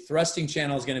the thrusting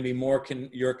channel is going to be more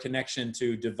your connection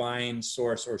to divine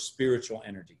source or spiritual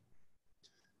energy.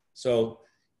 So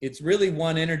it's really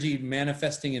one energy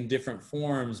manifesting in different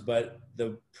forms, but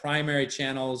the primary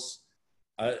channels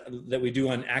that we do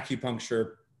on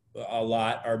acupuncture a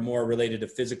lot are more related to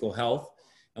physical health.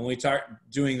 And when we start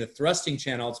doing the thrusting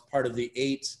channel, it's part of the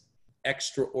 8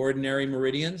 extraordinary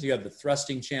meridians. You have the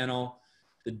thrusting channel,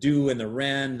 the Du and the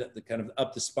Ren, the kind of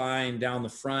up the spine, down the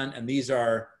front. And these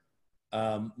are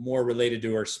more related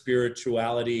to our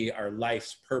spirituality, our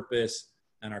life's purpose,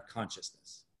 and our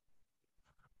consciousness.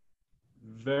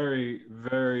 Very,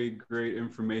 very great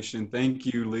information. Thank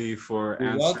you, Lee, for You're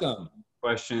answering welcome.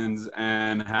 questions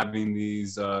and having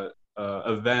these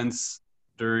events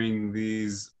during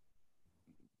these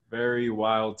very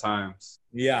wild times.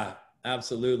 Yeah,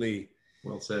 absolutely.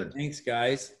 Well said. Thanks,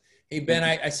 guys. Hey, Ben,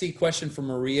 I see a question from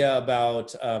Maria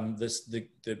about the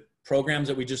programs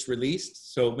that we just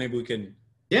released. So maybe we can.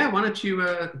 Yeah, why don't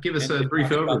you give us a brief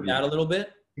overview about that a little bit?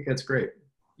 I think that's great.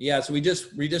 Yeah, so we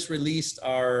just released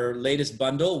our latest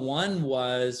bundle. One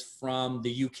was from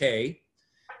the UK.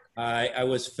 I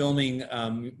was filming,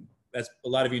 as a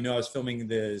lot of you know, I was filming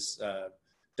this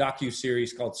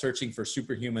docu-series called Searching for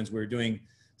Superhumans. We were doing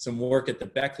some work at the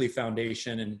Beckley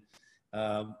Foundation, and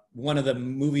one of the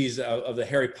movies of the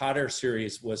Harry Potter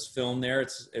series was filmed there.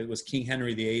 It was King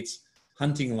Henry VIII's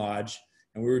hunting lodge,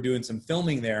 and we were doing some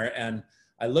filming there. And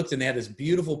I looked, and they had this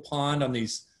beautiful pond on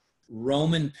these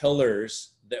Roman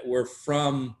pillars that were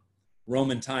from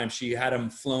Roman times. She had them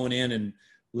flown in and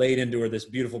laid into her, this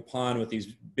beautiful pond with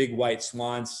these big white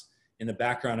swans in the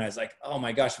background. I was like, oh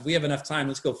my gosh, if we have enough time,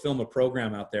 let's go film a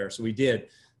program out there. So we did.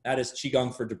 That is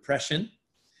Qigong for depression.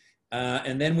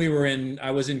 And then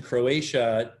I was in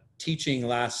Croatia teaching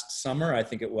last summer, I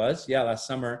think it was. Yeah, last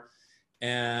summer.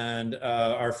 And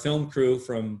our film crew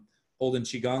from Holden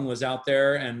QiGong was out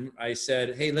there. And I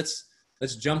said, hey, let's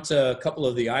jump to a couple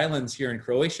of the islands here in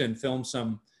Croatia and film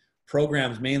some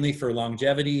programs mainly for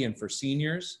longevity and for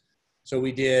seniors. So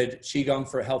we did Qigong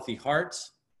for a healthy heart.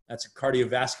 That's a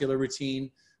cardiovascular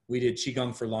routine. We did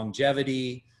Qigong for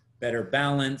longevity, better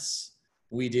balance.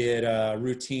 We did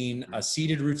a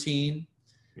seated routine.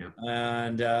 Yeah.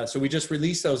 And so we just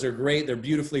released those. They're great. They're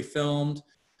beautifully filmed.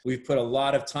 We've put a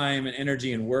lot of time and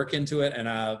energy and work into it. And,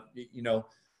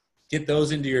 get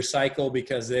those into your cycle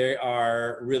because they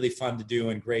are really fun to do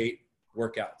and great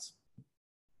workouts.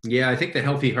 Yeah, I think the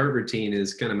healthy heart routine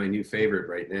is kind of my new favorite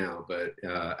right now, but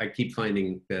I keep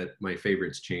finding that my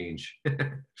favorites change.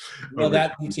 Well,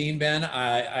 that routine, Ben,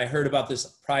 I heard about this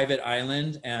private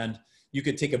island, and you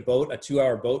could take a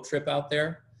 2-hour boat trip out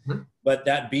there. But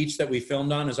that beach that we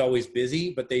filmed on is always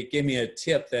busy. But they gave me a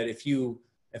tip that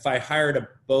if I hired a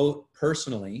boat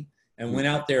personally and went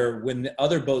out there when the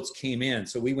other boats came in,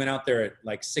 so we went out there at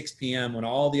like 6 p.m. when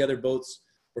all the other boats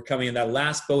were coming in. That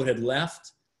last boat had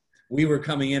left. We were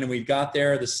coming in, and we got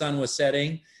there. The sun was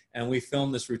setting, and we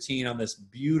filmed this routine on this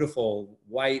beautiful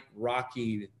white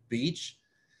rocky beach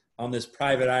on this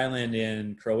private island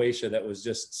in Croatia that was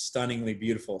just stunningly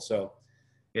beautiful. So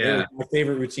yeah, it was my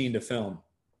favorite routine to film.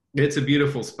 It's a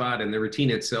beautiful spot, and the routine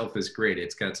itself is great.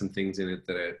 It's got some things in it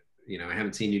that I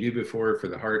haven't seen you do before for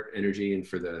the heart energy and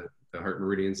for the heart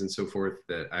meridians and so forth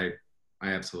that I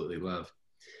absolutely love.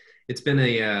 It's been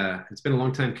a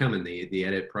long time coming. The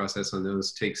edit process on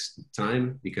those takes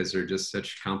time because they're just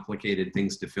such complicated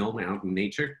things to film out in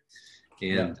nature.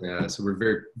 And so we're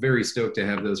very, very stoked to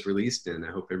have those released, and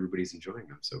I hope everybody's enjoying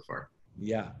them so far.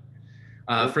 Yeah.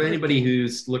 For anybody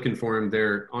who's looking for them,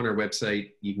 they're on our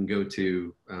website. You can go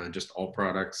to just all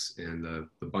products, and the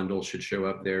bundle should show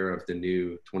up there of the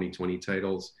new 2020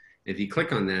 titles. If you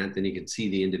click on that, then you can see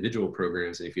the individual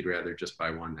programs. And if you'd rather just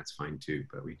buy one, that's fine too.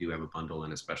 But we do have a bundle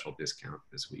and a special discount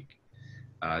this week.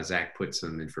 Zach put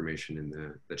some information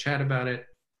in the chat about it.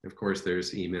 Of course,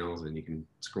 there's emails, and you can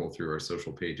scroll through our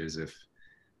social pages if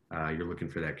you're looking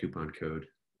for that coupon code.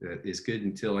 That is good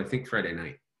until I think Friday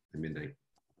night at midnight.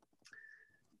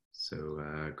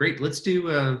 So great. Let's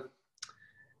do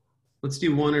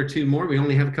one or two more. We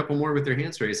only have a couple more with their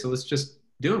hands raised, so let's just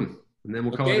do them, and then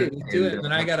we'll call it. Let's do it. And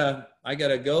then I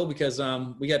gotta go because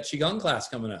we got QiGong class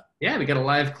coming up. Yeah, we got a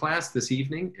live class this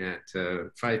evening at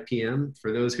 5 p.m.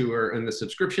 For those who are in the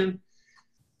subscription,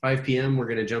 5 p.m. we're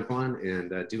gonna jump on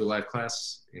and do a live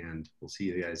class, and we'll see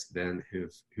you guys then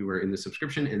who are in the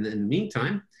subscription. And then in the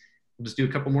meantime, we'll just do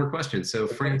a couple more questions. So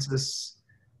Francis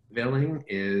Velling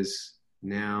is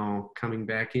now coming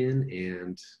back in,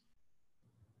 and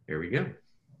there we go.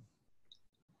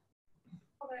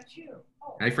 Oh, that's you.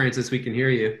 Oh. Hi, Francis. We can hear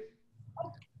you.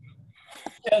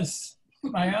 Yes.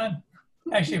 Am I on?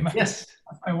 Actually, yes.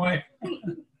 My wife.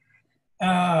 It's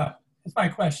my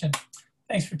question.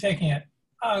 Thanks for taking it.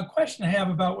 Question I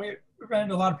have about, we run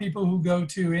into a lot of people who go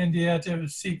to India to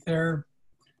seek their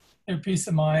peace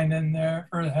of mind and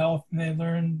for health, and they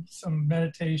learn some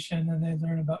meditation, and they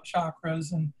learn about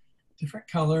chakras and different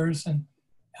colors and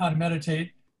how to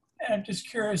meditate. And I'm just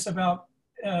curious about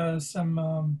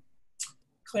some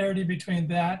clarity between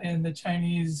that and the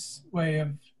Chinese way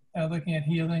of looking at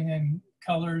healing and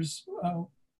colors.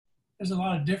 There's a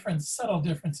lot of subtle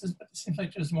differences, but it seems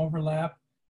like there's some overlap.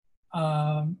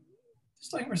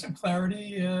 Just looking for some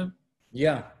clarity.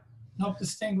 Help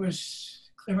distinguish,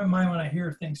 clear my mind when I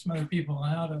hear things from other people,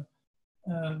 and how to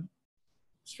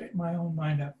straighten my own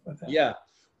mind up with that. Yeah.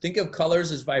 Think of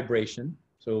colors as vibration.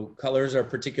 So colors are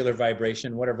particular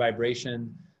vibration. What are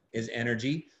vibration is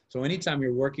energy. So anytime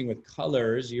you're working with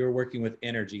colors, you're working with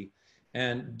energy.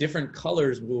 And different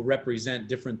colors will represent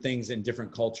different things in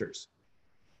different cultures.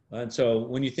 And so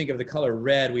when you think of the color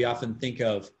red, we often think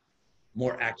of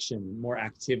more action, more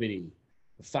activity,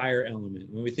 the fire element.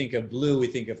 When we think of blue, we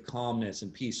think of calmness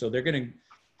and peace. So they're going to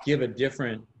give a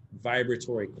different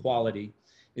vibratory quality.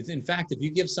 It's, in fact, if you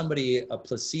give somebody a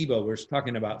placebo, we're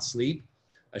talking about sleep,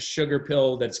 a sugar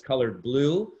pill that's colored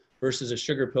blue versus a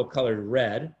sugar pill colored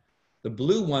red, the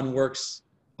blue one works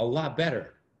a lot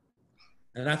better.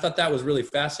 And I thought that was really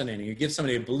fascinating. You give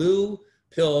somebody a blue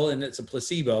pill and it's a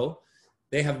placebo,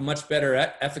 they have much better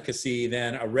efficacy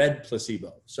than a red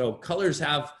placebo. So colors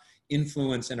have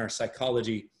influence in our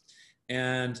psychology.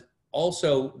 And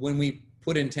also when we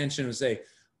put intention and say,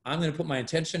 I'm going to put my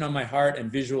intention on my heart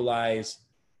and visualize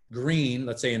green,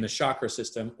 let's say in the chakra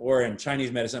system, or in Chinese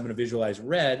medicine, I'm going to visualize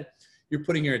red. You're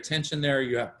putting your attention there.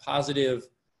 You have positive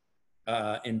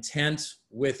intent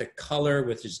with a color,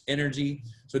 with just energy.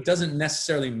 So it doesn't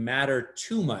necessarily matter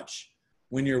too much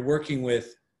when you're working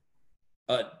with,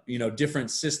 different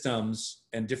systems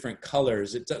and different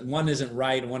colors. One isn't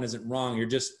right and one isn't wrong.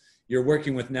 You're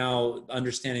working with now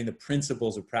understanding the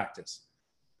principles of practice.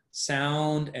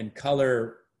 Sound and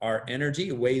color are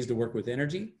energy, ways to work with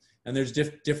energy. And there's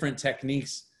different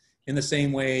techniques. In the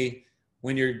same way,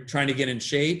 when you're trying to get in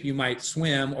shape, you might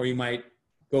swim or you might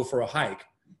go for a hike.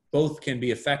 Both can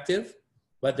be effective,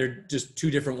 but they're just two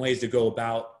different ways to go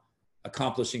about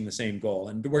accomplishing the same goal.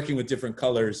 And working with different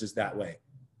colors is that way.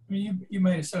 I mean, you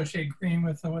might associate green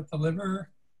with the liver,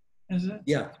 is it?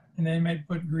 Yeah. And they might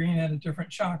put green at a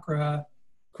different chakra.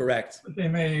 Correct. But they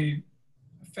may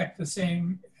affect the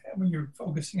same when you're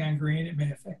focusing on green. It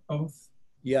may affect both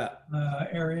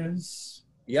areas.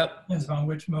 Yep. Depends on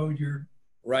which mode you're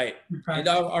right. And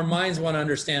our minds want to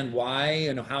understand why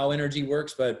and how energy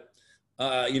works, but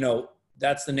you know,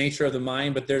 that's the nature of the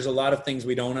mind. But there's a lot of things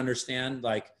we don't understand.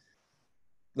 Like,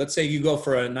 let's say you go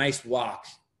for a nice walk.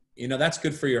 You know, that's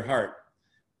good for your heart,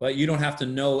 but you don't have to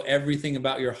know everything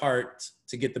about your heart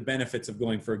to get the benefits of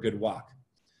going for a good walk.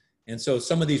 And so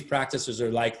some of these practices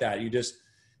are like that. You just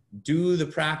do the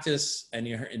practice and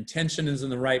your intention is in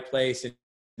the right place and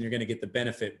you're going to get the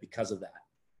benefit because of that.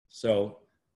 So,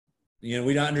 you know,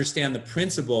 we don't understand the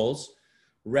principles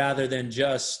rather than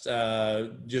just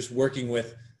working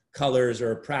with colors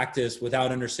or practice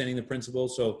without understanding the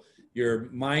principles. So your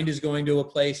mind is going to a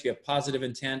place, you have positive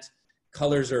intent,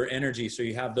 colors are energy. So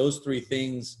you have those three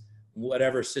things,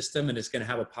 whatever system, and it's going to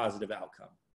have a positive outcome.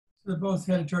 So they're both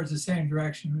headed towards the same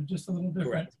direction, but just a little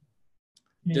different. Correct.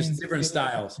 Just different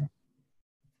styles.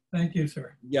 Thank you,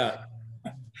 sir. Yeah.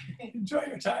 Enjoy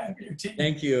your time with your team.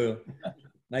 Thank you.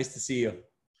 Nice to see you.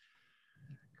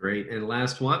 Great. And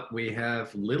last one, we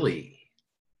have Lily.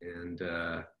 And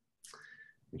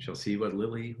we shall see what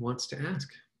Lily wants to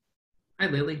ask. Hi,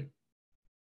 Lily.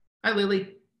 Hi,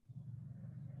 Lily.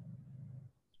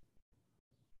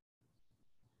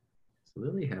 Does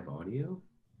Lily have audio?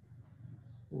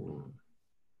 Oh.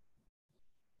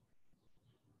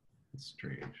 That's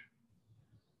strange.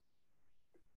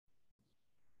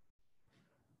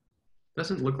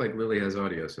 Doesn't look like Lily has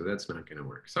audio, so that's not going to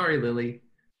work. Sorry, Lily.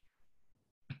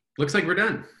 Looks like we're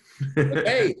done.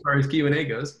 Okay. As far as Q&A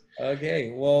goes.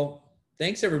 Okay. Well,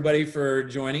 thanks everybody for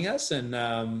joining us, and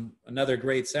another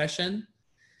great session.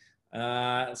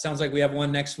 It sounds like we have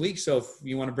one next week. So if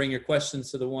you want to bring your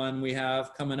questions to the one we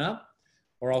have coming up,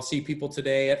 or I'll see people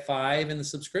today at 5 in the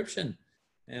subscription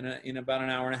in about an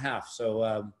hour and a half.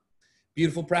 So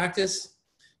beautiful practice.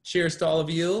 Cheers to all of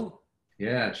you.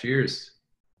 Yeah, cheers.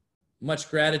 Much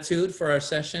gratitude for our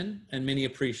session and many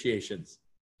appreciations.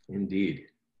 Indeed.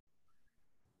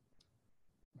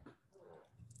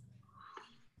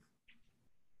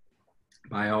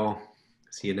 Bye all.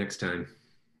 See you next time.